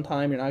pay it on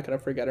time. You're not gonna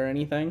forget or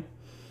anything,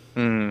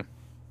 Mm.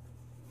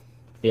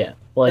 Yeah. and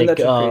Like, that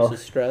just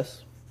increases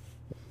stress.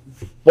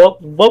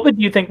 what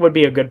would you think would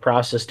be a good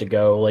process to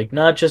go? Like,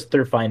 not just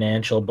through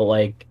financial, but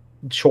like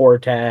chore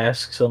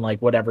tasks and like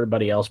what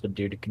everybody else would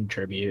do to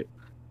contribute.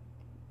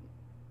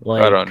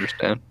 Like, I don't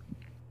understand.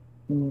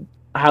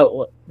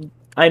 how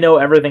I know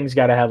everything's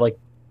got to have like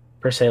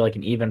per se like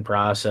an even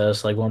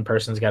process. Like one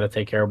person's got to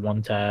take care of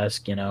one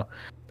task, you know,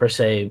 per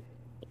se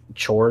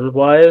chores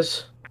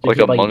wise. Like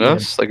Among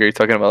Us? Like are you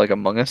talking about like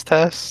Among Us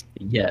tasks?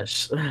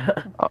 Yes.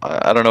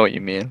 I don't know what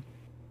you mean.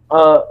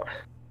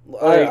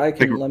 I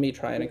can like- let me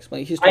try and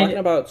explain. He's I- talking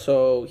about,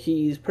 so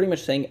he's pretty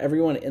much saying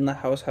everyone in the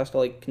house has to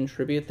like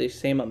contribute the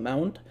same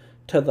amount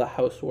to the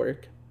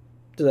housework.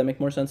 Does that make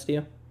more sense to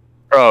you?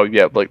 Oh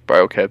yeah, like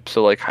okay.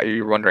 So like, how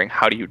you're wondering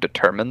how do you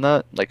determine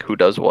that? Like who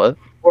does what?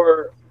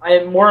 Or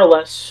I more or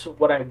less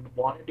what I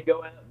wanted to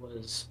go at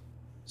was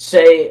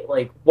say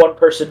like one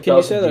person. Can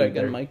you say doesn't that do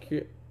again, their-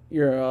 Mike?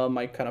 Your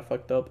mic kind of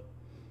fucked up.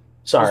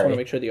 I just want to Sorry.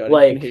 make sure the audience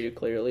Like- can hear you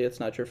clearly. It's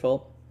not your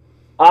fault.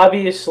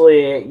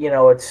 Obviously, you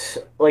know, it's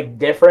like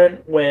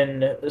different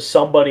when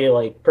somebody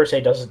like per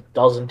se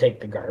doesn't take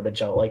the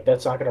garbage out. Like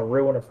that's not gonna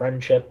ruin a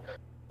friendship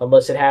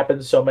unless it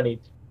happens so many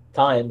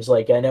times.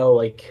 Like I know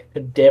like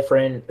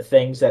different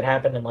things that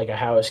happen in like a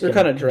house. You're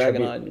can kind of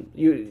dragging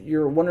contribute- on.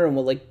 You're wondering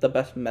what like the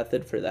best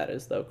method for that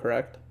is, though,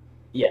 correct?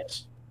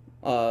 Yes.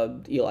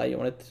 Eli, you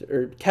want to,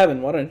 or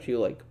Kevin? Why don't you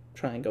like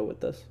try and go with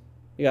this?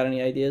 You got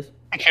any ideas?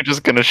 You're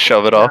just gonna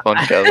shove it off on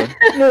Kevin.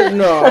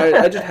 No,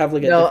 I just have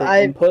like a No, different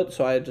I- input,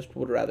 so I just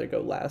would rather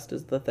go last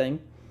is the thing.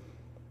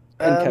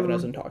 And Kevin Um,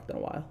 hasn't talked in a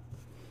while.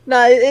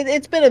 No,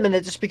 it's been a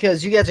minute just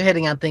because you guys are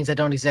hitting on things I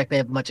don't exactly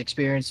have much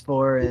experience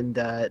for and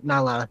not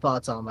a lot of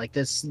thoughts on. Like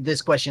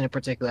this question in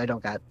particular, I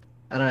don't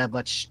have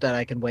much that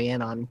I can weigh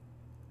in on.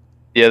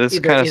 Yeah, this is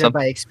Either, kind of either something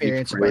by you've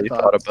experience or really by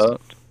thought thoughts.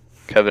 about.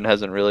 Kevin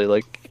hasn't really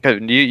like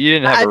Kevin. You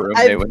didn't have a I- roommate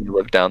I've- when you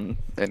lived down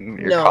in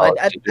your No, college.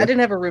 I did you? didn't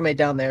have a roommate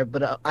down there,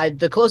 but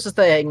the closest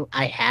thing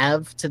I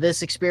have to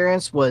this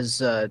experience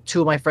was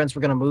two of my friends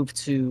were going to move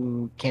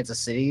to Kansas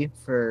City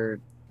for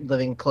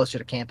living closer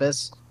to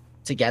campus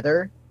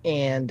together,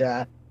 and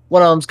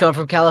one of them's come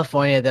from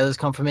California, the other's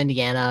come from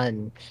Indiana,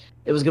 and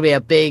it was going to be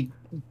a big,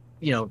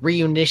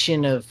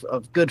 reunition of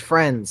good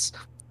friends.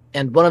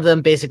 And one of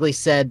them basically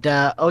said,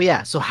 "Oh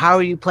yeah, so how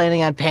are you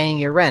planning on paying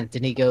your rent?"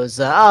 And he goes,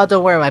 "Oh,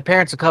 don't worry, my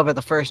parents will cover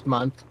the first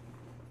month."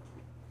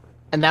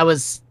 And that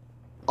was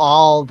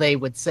all they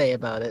would say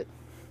about it.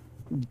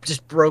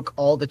 Just broke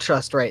all the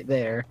trust right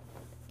there,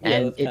 Yeah,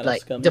 and that's it kinda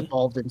like scummy.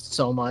 devolved in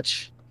so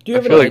much. Do you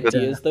have I feel any like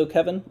that's- ideas though,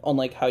 Kevin, on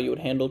like how you would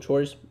handle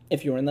chores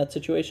if you were in that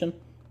situation?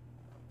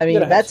 I You mean,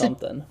 gotta have that's it.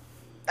 something.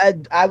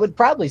 I would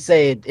probably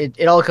say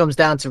it all comes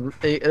down to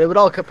it would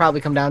all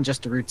probably come down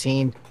just to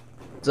routine.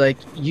 It's like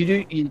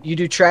you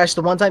do trash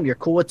the one time, you're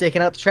cool with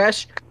taking out the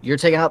trash, you're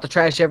taking out the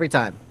trash every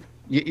time.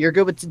 You're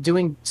good with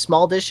doing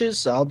small dishes,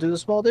 so I'll do the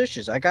small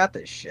dishes. I got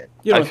this shit.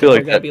 You I don't feel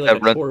think like there's gotta that- be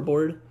like that a chore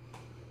board?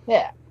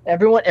 Yeah,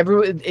 everyone,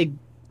 it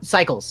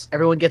cycles.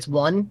 Everyone gets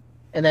one,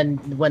 and then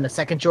when the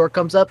second chore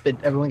comes up,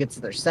 everyone gets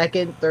their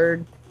second,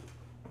 third.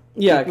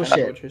 Yeah, I Equal kind of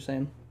shit. what you're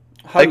saying.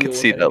 How I do you could look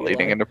see at it, that Eli?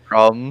 leading into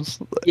problems.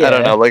 I Yeah.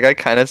 don't know. Like I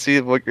kind of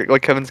see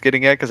what Kevin's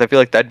getting at because I feel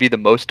like that'd be the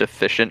most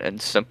efficient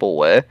and simple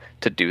way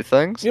to do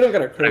things. You don't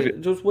gotta create.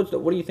 Just what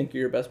do you think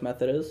your best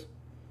method is?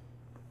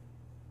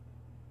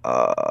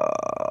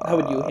 How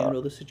would you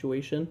handle the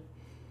situation?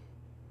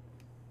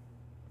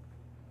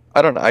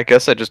 I don't know. I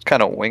guess I just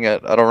kind of wing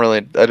it. I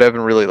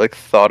haven't really like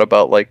thought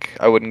about like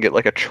I wouldn't get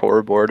like a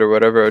chore board or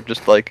whatever. I'd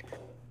just like,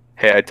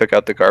 hey, I took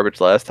out the garbage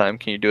last time.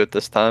 Can you do it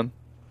this time?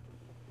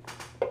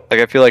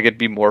 Like I feel like it'd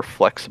be more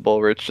flexible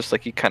where it's just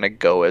like you kind of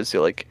go as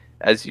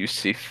you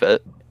see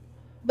fit.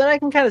 But I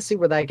can kind of see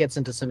where that gets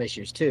into some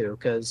issues too,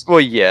 because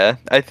Well, yeah,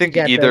 I think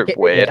either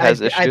way it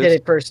has issues. I did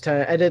it first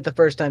time. I did it the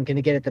first time. Can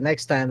you get it the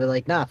next time? They're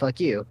like, nah, fuck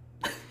you.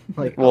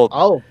 Like, Well,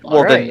 oh, well,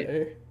 all then-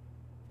 right.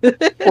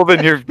 Well,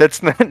 then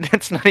that's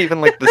not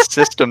even like the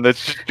system.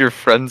 That's just your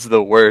friend's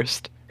the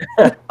worst.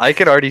 I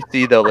can already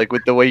see though, like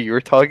with the way you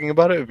were talking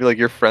about it, it'd be like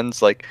your friend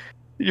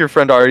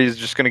already is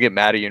just gonna get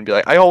mad at you and be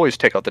like, I always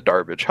take out the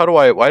garbage.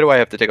 Why do I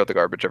have to take out the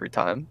garbage every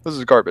time? This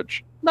is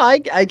garbage. No, I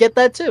get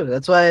that too.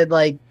 That's why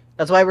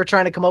that's why we're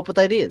trying to come up with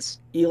ideas.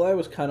 Eli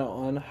was kind of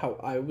on how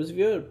I was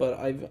viewed, but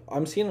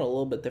I'm seeing it a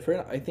little bit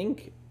different. I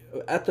think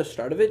at the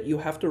start of it, you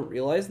have to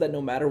realize that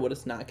no matter what,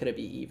 it's not going to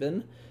be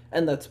even,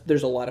 and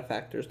there's a lot of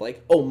factors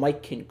like, oh,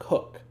 Mike can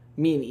cook,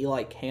 me and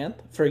Eli can't.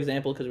 For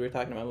example, because we were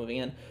talking about moving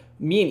in,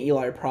 me and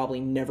Eli are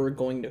probably never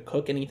going to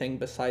cook anything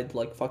besides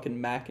like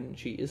fucking mac and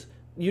cheese.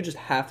 You just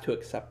have to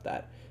accept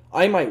that.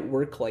 I might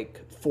work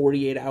like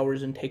 48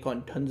 hours and take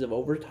on tons of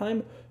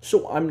overtime,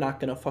 so I'm not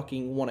gonna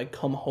fucking want to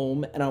come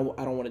home and I don't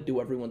want to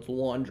do everyone's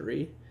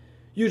laundry.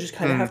 You just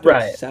kind of have to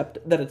Right. accept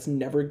that it's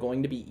never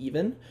going to be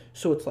even.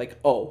 So it's like,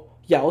 oh,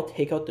 yeah, I'll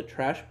take out the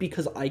trash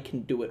because I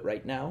can do it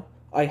right now.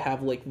 I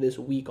have like this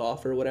week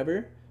off or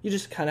whatever. You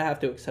just kind of have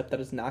to accept that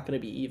it's not going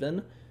to be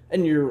even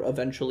and you're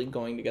eventually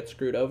going to get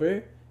screwed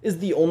over is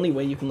the only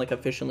way you can like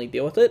efficiently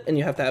deal with it, and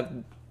you have to have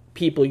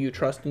people you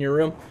trust in your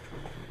room.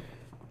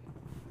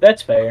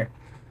 That's fair.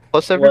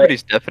 Plus,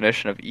 everybody's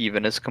definition of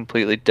even is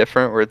completely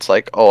different. Where it's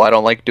like, oh, I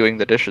don't like doing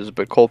the dishes,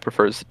 but Cole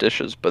prefers the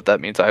dishes, but that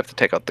means I have to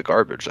take out the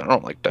garbage. I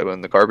don't like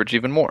doing the garbage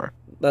even more.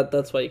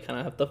 That's why you kind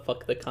of have to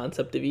fuck the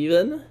concept of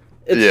even.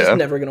 It's Yeah. just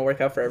never going to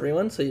work out for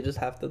everyone, so you just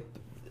have to.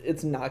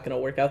 It's not going to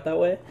work out that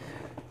way.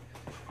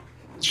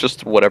 It's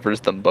just whatever's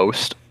the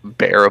most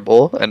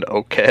bearable and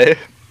okay.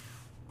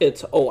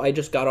 It's, oh, I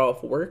just got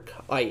off work.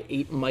 I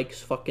ate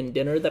Mike's fucking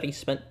dinner that he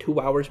spent 2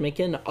 hours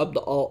making.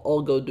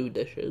 I'll go do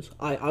dishes.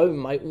 I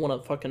might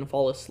want to fucking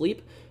fall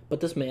asleep, but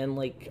this man,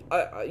 like,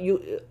 I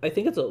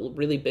think it's a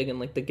really big in,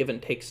 like, the give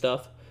and take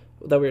stuff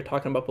that we were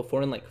talking about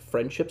before in, like,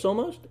 friendships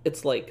almost.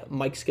 It's like,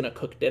 Mike's gonna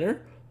cook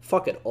dinner.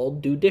 Fuck it, I'll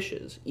do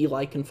dishes.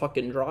 Eli can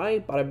fucking dry.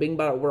 Bada bing,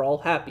 bada, we're all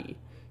happy.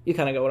 You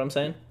kind of get what I'm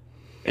saying?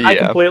 I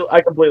Yeah.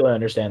 completely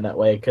understand that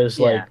way because,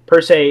 Yeah. like,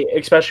 per se,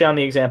 especially on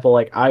the example,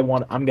 like, I'm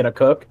gonna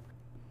cook.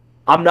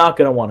 I'm not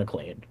gonna want to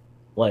clean,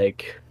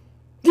 like,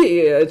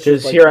 Yeah, it's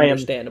Just just like here I am.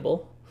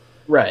 understandable.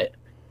 right.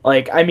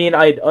 Like, I mean,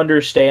 I'd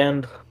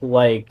understand,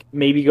 like,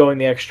 maybe going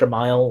the extra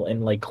mile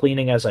and, like,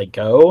 cleaning as I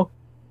go,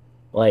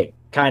 like,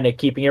 kind of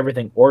keeping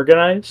everything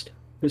organized,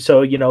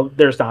 so, you know,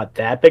 there's not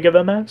that big of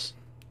a mess.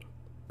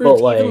 Or But,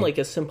 it's even like- like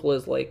as simple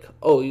as like,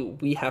 oh,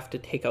 we have to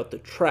take out the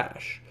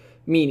trash.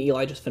 Me and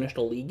Eli just finished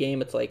a league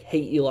game. It's like,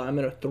 hey Eli, I'm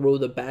gonna throw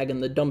the bag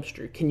in the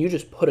dumpster. Can you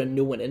just put a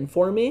new one in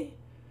for me?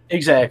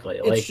 Exactly.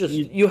 It's Like, just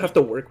you have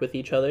to work with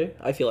each other.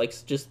 I feel like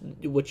it's just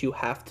what you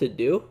have to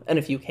do. And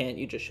if you can't,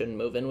 you just shouldn't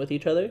move in with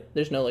each other.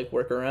 There's no like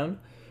workaround.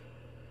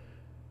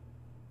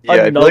 Yeah, I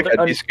feel like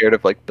Another- I'd be scared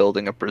of like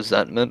building up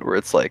resentment where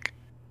it's like,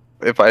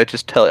 if I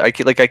just tell I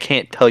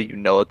can't tell you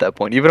no at that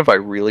point. Even if I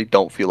really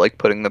don't feel like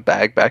putting the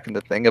bag back in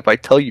the thing, if I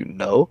tell you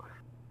no,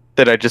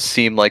 then I just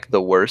seem like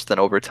the worst. Then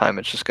over time,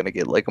 it's just gonna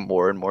get like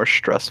more and more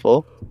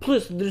stressful.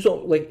 Plus, there's no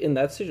like in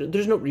that situation,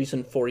 there's no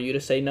reason for you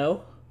to say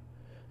no.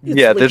 It's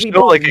Yeah, there's we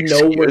no, both like,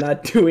 know we're excuse.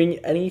 not doing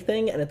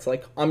anything, and it's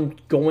like I'm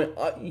going.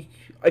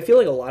 I feel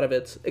like a lot of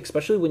it's,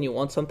 especially when you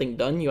want something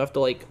done, you have to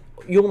like,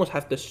 you almost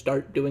have to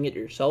start doing it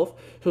yourself.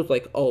 So it's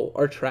like, oh,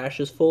 our trash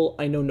is full.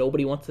 I know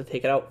nobody wants to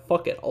take it out.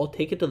 Fuck it, I'll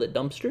take it to the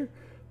dumpster.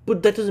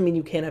 But that doesn't mean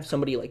you can't have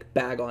somebody like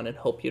bag on and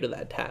help you to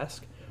that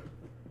task.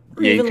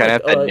 Or Yeah, you even, kind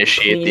of like, have to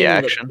initiate the cleaning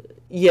action.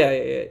 Yeah.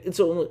 It's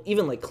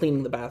even like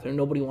cleaning the bathroom.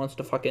 Nobody wants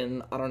to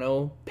fucking, I don't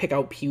know, pick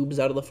out pubes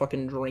out of the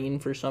fucking drain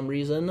for some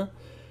reason.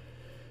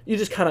 You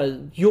just kind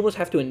of, you almost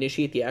have to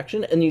initiate the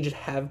action, and you just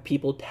have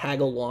people tag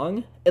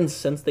along. And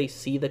since they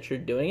see that you're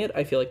doing it,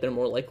 I feel like they're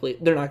more likely,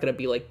 they're not going to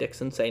be like dicks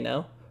and say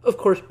no. Of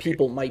course,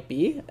 people might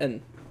be,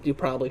 and you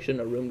probably shouldn't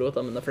have roomed with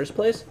them in the first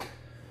place.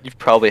 You've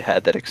probably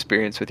had that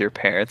experience with your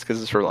parents because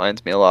this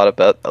reminds me a lot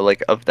about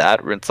like of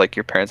that where it's like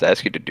your parents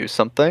ask you to do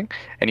something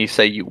and you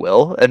say you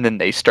will and then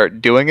they start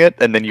doing it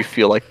and then you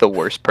feel like the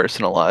worst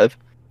person alive.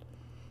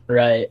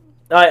 right.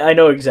 I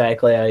know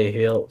exactly how you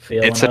feel. It's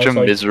and I such a was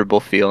like, miserable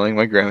feeling.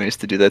 My grandma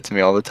used to do that to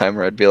me all the time,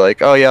 where I'd be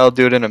like, "Oh yeah, I'll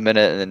do it in a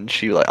minute," and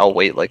then I'll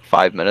wait like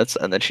 5 minutes,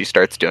 and then she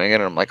starts doing it,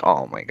 and I'm like,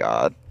 "Oh my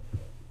god,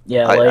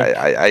 yeah, I like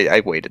I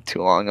waited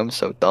too long. I'm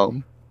so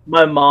dumb."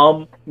 my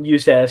mom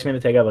used to ask me to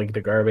take out like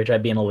the garbage.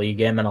 I'd be in a league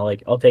game, and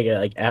I'll take it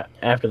like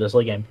after this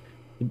league game,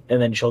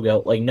 and then she'll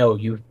go like, "No,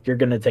 you're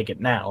gonna take it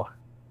now."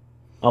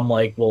 I'm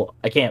like, "Well,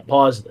 I can't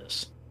pause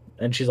this,"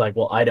 and she's like,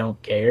 "Well, I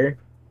don't care."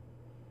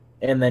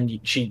 And then you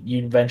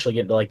eventually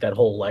get into like that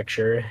whole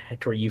lecture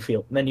to where you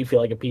feel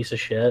like a piece of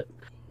shit.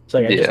 It's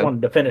like I just Yeah.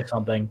 wanted to finish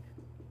something.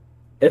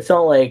 It's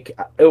not like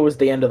it was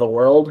the end of the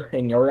world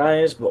in your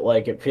eyes, but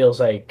like it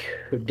feels like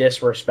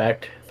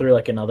disrespect through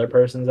like another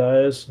person's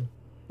eyes.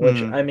 Which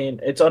Hmm. I mean,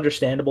 it's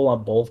understandable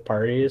on both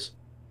parties,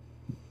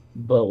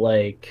 but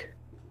like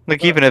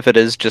Like even if it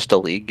is just a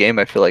league game,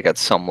 I feel like at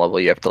some level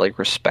you have to like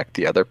respect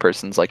the other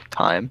person's like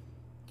time,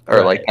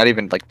 or like Right. not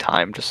even like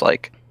time, just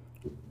like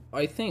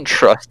I think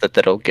trust that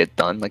that'll get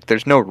done. Like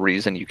there's no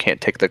reason you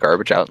can't take the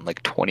garbage out in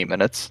like 20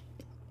 minutes.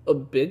 a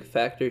big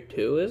factor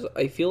too is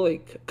I feel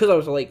like because I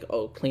was like,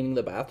 oh, cleaning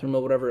the bathroom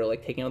or whatever,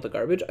 like taking out the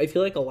garbage. I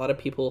feel like a lot of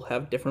people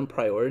have different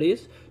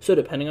priorities. So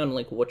depending on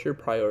like what your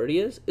priority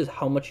is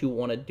how much you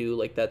want to do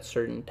like that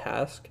certain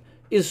task.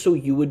 Is so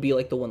you would be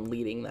like the one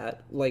leading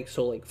that. Like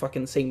so like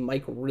fucking say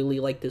Mike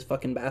really liked his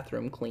fucking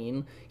bathroom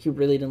clean. He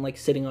really didn't like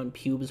sitting on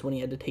pubes when he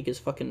had to take his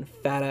fucking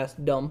fat ass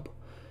dump.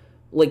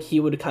 Like he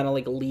would kind of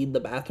like lead the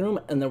bathroom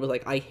and there was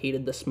like I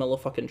hated the smell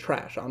of fucking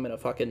trash. I'm gonna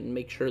fucking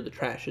make sure the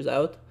trash is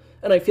out.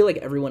 And I feel like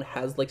everyone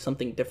has like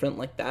something different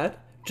like that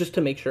just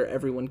to make sure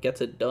everyone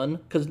gets it done.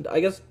 Because I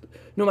guess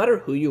no matter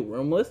who you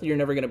room with, you're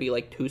never gonna be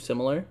like too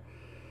similar.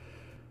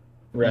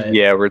 right.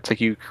 Yeah, where it's like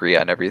you agree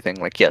on everything.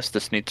 Like yes,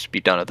 this needs to be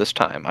done at this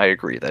time. I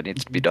agree that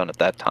needs to be done at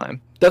that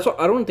time. That's what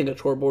I don't think a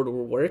chore board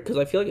will work because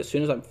I feel like as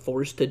soon as I'm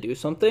forced to do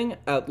something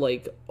at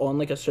like on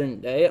like a certain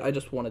day, I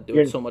just want to do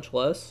it so much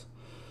less.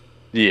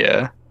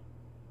 Yeah.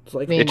 It's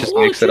like I mean, It just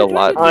 "Oh, makes it a shit,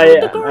 lot- I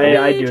did the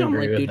I do garbage." I'm agree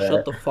like, with dude, that.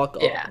 shut the fuck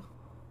up. Yeah.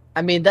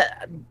 I mean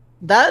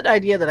that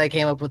idea that I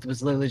came up with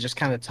was literally just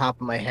kind of top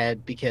of my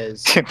head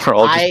because We're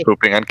all just I-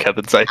 pooping on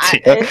Kevin's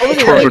idea. I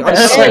wasn't We're like, I'm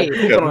just not hey, like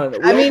pooping on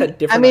it. We I all mean- had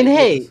different I mean,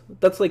 ideas.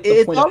 That's like the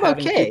it's point of all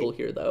having okay. people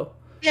here, though.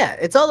 yeah,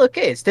 it's all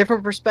okay. It's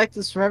different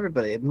perspectives from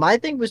everybody. My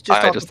thing was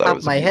just I off just the thought it top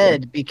was of my amusing.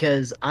 head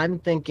because I'm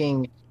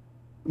thinking,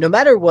 no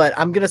matter what,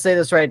 I'm gonna say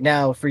this right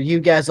now for you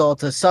guys all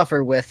to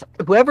suffer with.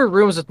 Whoever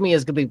rooms with me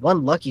is gonna be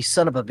one lucky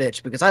son of a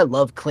bitch because I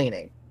love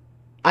cleaning.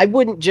 I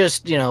wouldn't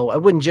just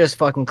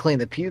fucking clean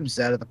the pubes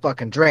out of the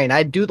fucking drain.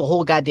 I'd do the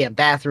whole goddamn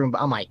bathroom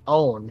on my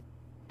own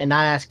and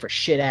not ask for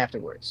shit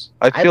afterwards.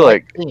 I feel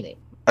like like cleaning.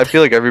 I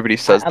feel like everybody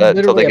says that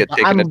until they get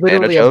taken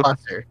advantage of.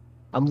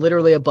 I'm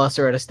literally a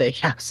busser at a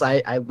steakhouse.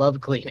 I love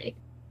cleaning.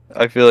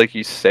 I feel like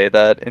you say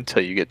that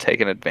until you get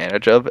taken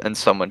advantage of, and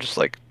someone just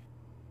like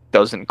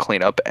doesn't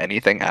clean up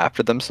anything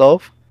after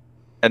themselves,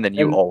 and then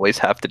you And- always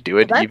have to do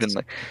it, Well, even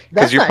like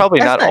That's you're probably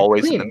that's not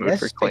always in the cleaning. mood That's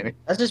for just being- cleaning.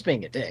 That's just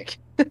being a dick.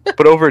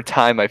 But over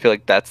time, I feel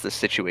like that's the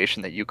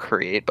situation that you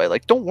create by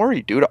like, don't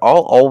worry, dude. I'll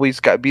always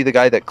be the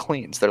guy that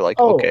cleans. They're like,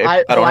 Oh, okay, I-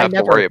 I don't oh, I have to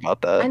never- worry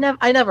about that.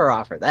 I never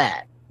offer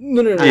that.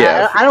 No.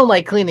 Yeah. I don't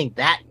like cleaning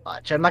that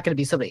much. I'm not gonna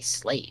be somebody's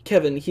slave.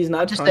 Kevin, he's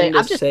not just trying saying- to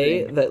I'm just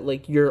say saying. that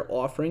like you're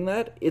offering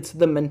that. It's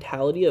the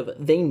mentality of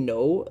they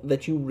know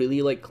that you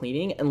really like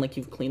cleaning and like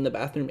you've cleaned the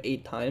bathroom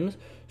 8 times.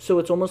 So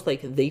it's almost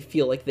like they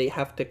feel like they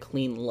have to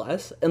clean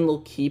less and they'll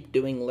keep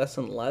doing less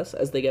and less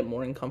as they get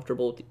more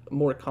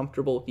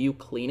comfortable with you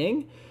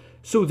cleaning.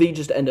 So they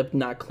just end up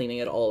not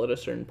cleaning at all at a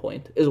certain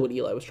point, is what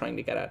Eli was trying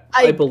to get at.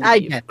 I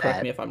believe. get Correct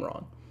that. me if I'm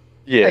wrong.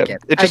 Yeah, it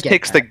I just get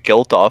takes that. the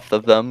guilt off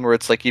of them, where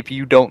it's like if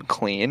you don't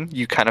clean,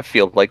 you kind of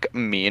feel like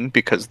mean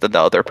because the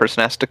other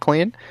person has to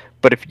clean.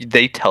 But if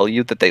they tell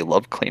you that they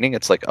love cleaning,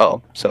 it's like,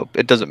 oh, so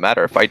it doesn't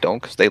matter if I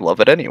don't because they love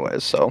it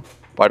anyways. So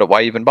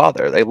why even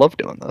bother? They love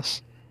doing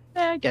this.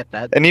 Yeah, I get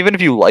that. And even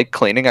if you like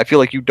cleaning, I feel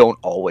like you don't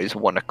always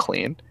want to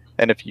clean.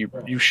 And if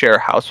you share a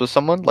house with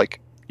someone,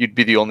 like you'd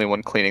be the only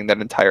one cleaning that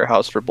entire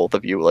house for both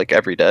of you, like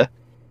every day.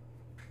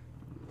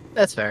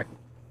 That's fair.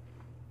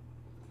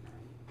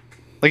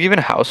 Like even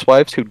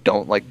housewives who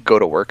don't like go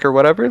to work or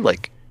whatever,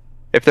 like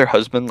if their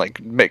husband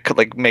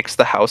makes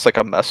the house like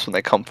a mess when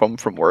they come from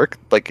work,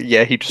 like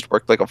yeah, he just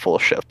worked like a full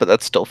shift, but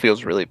that still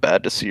feels really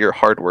bad to see your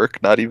hard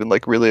work not even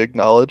like really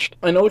acknowledged.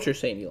 I know what you're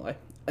saying, Eli,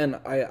 and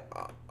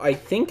I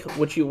think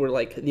what you were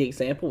like the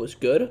example was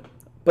good,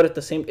 but at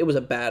the same it was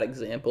a bad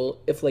example.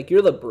 If like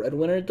you're the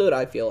breadwinner, dude,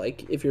 I feel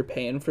like if you're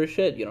paying for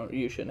shit,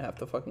 you shouldn't have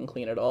to fucking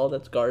clean it all.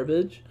 That's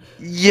garbage.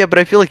 Yeah, but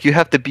I feel like you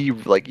have to be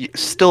like you have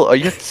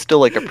to still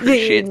like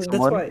appreciate that's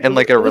someone why- and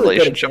like it a was good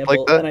relationship like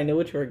example, that. And I knew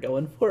what you were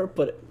going for,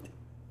 but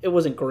it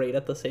wasn't great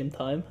at the same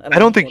time. And I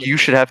don't just think wanted- you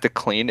should have to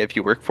clean if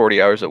you work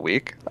 40 hours a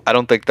week. I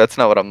don't think that's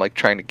not what I'm like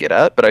trying to get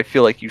at, but I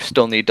feel like you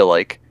still need to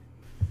like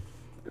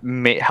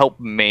help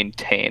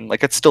maintain,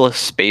 like it's still a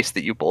space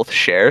that you both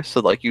share, so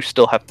like you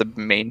still have to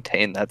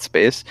maintain that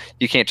space.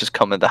 You can't just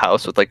come in the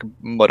house with like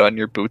mud on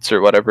your boots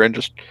or whatever and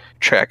just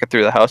track it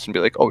through the house and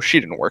be like, oh, she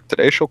didn't work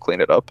today, she'll clean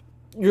it up.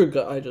 You're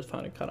good. I just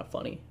found it kind of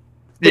funny.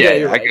 But Yeah,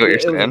 you're I right. get what you're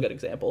It was a saying. good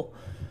example.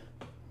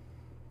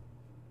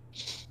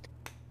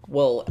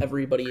 Well,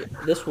 everybody,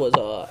 this was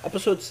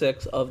episode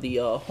 6 of the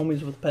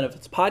Homies with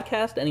Benefits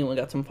podcast. Anyone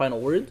got some final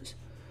words?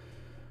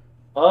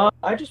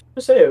 I just want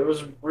to say it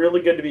was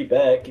really good to be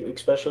back,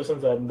 especially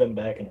since I haven't been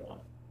back in a while.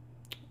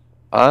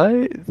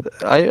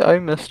 I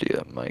missed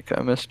you, Mike.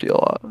 I missed you a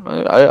lot.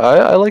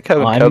 I like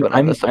having Kevin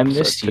on this I episode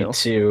missed you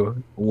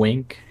too.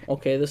 Wink.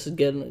 Okay, this is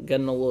getting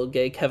a little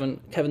gay. Kevin,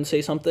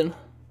 say something.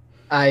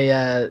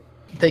 I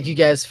thank you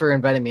guys for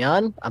inviting me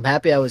on. I'm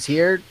happy I was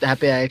here.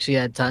 Happy I actually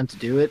had time to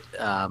do it.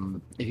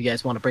 If you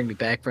guys want to bring me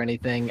back for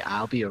anything,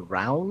 I'll be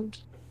around.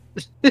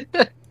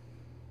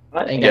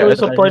 It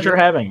was a pleasure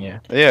having you.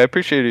 Yeah, I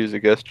appreciate you as a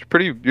guest.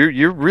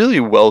 You're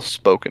really well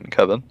spoken,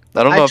 Kevin.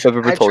 I don't know if I've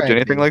ever told you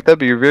anything like that,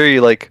 but you're very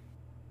like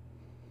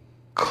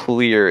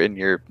clear in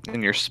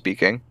your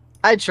speaking.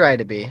 I try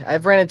to be.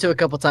 I've ran into a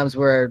couple times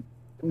where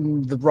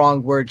the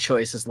wrong word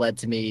choice has led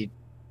to me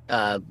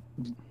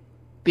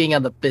being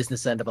on the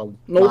business end of a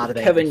lot of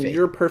Kevin, angry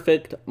you're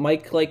perfect.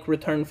 Mike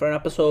returned for an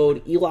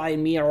episode. Eli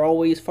and me are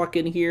always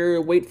fucking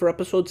here. Wait for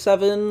episode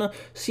 7.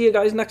 See you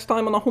guys next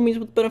time on the Homies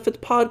with Benefits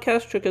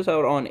podcast. Check us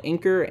out on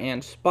Anchor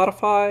and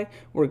Spotify.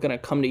 We're gonna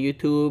come to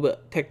YouTube,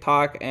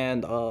 TikTok,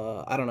 and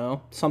I don't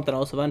know, something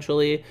else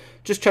eventually.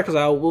 Just check us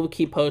out. We'll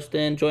keep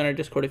posting. Join our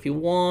Discord if you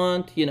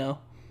want.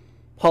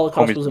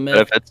 Holocaust Homies was a with myth.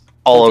 Benefits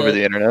all That's over it.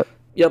 the internet.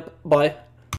 Yep. Bye.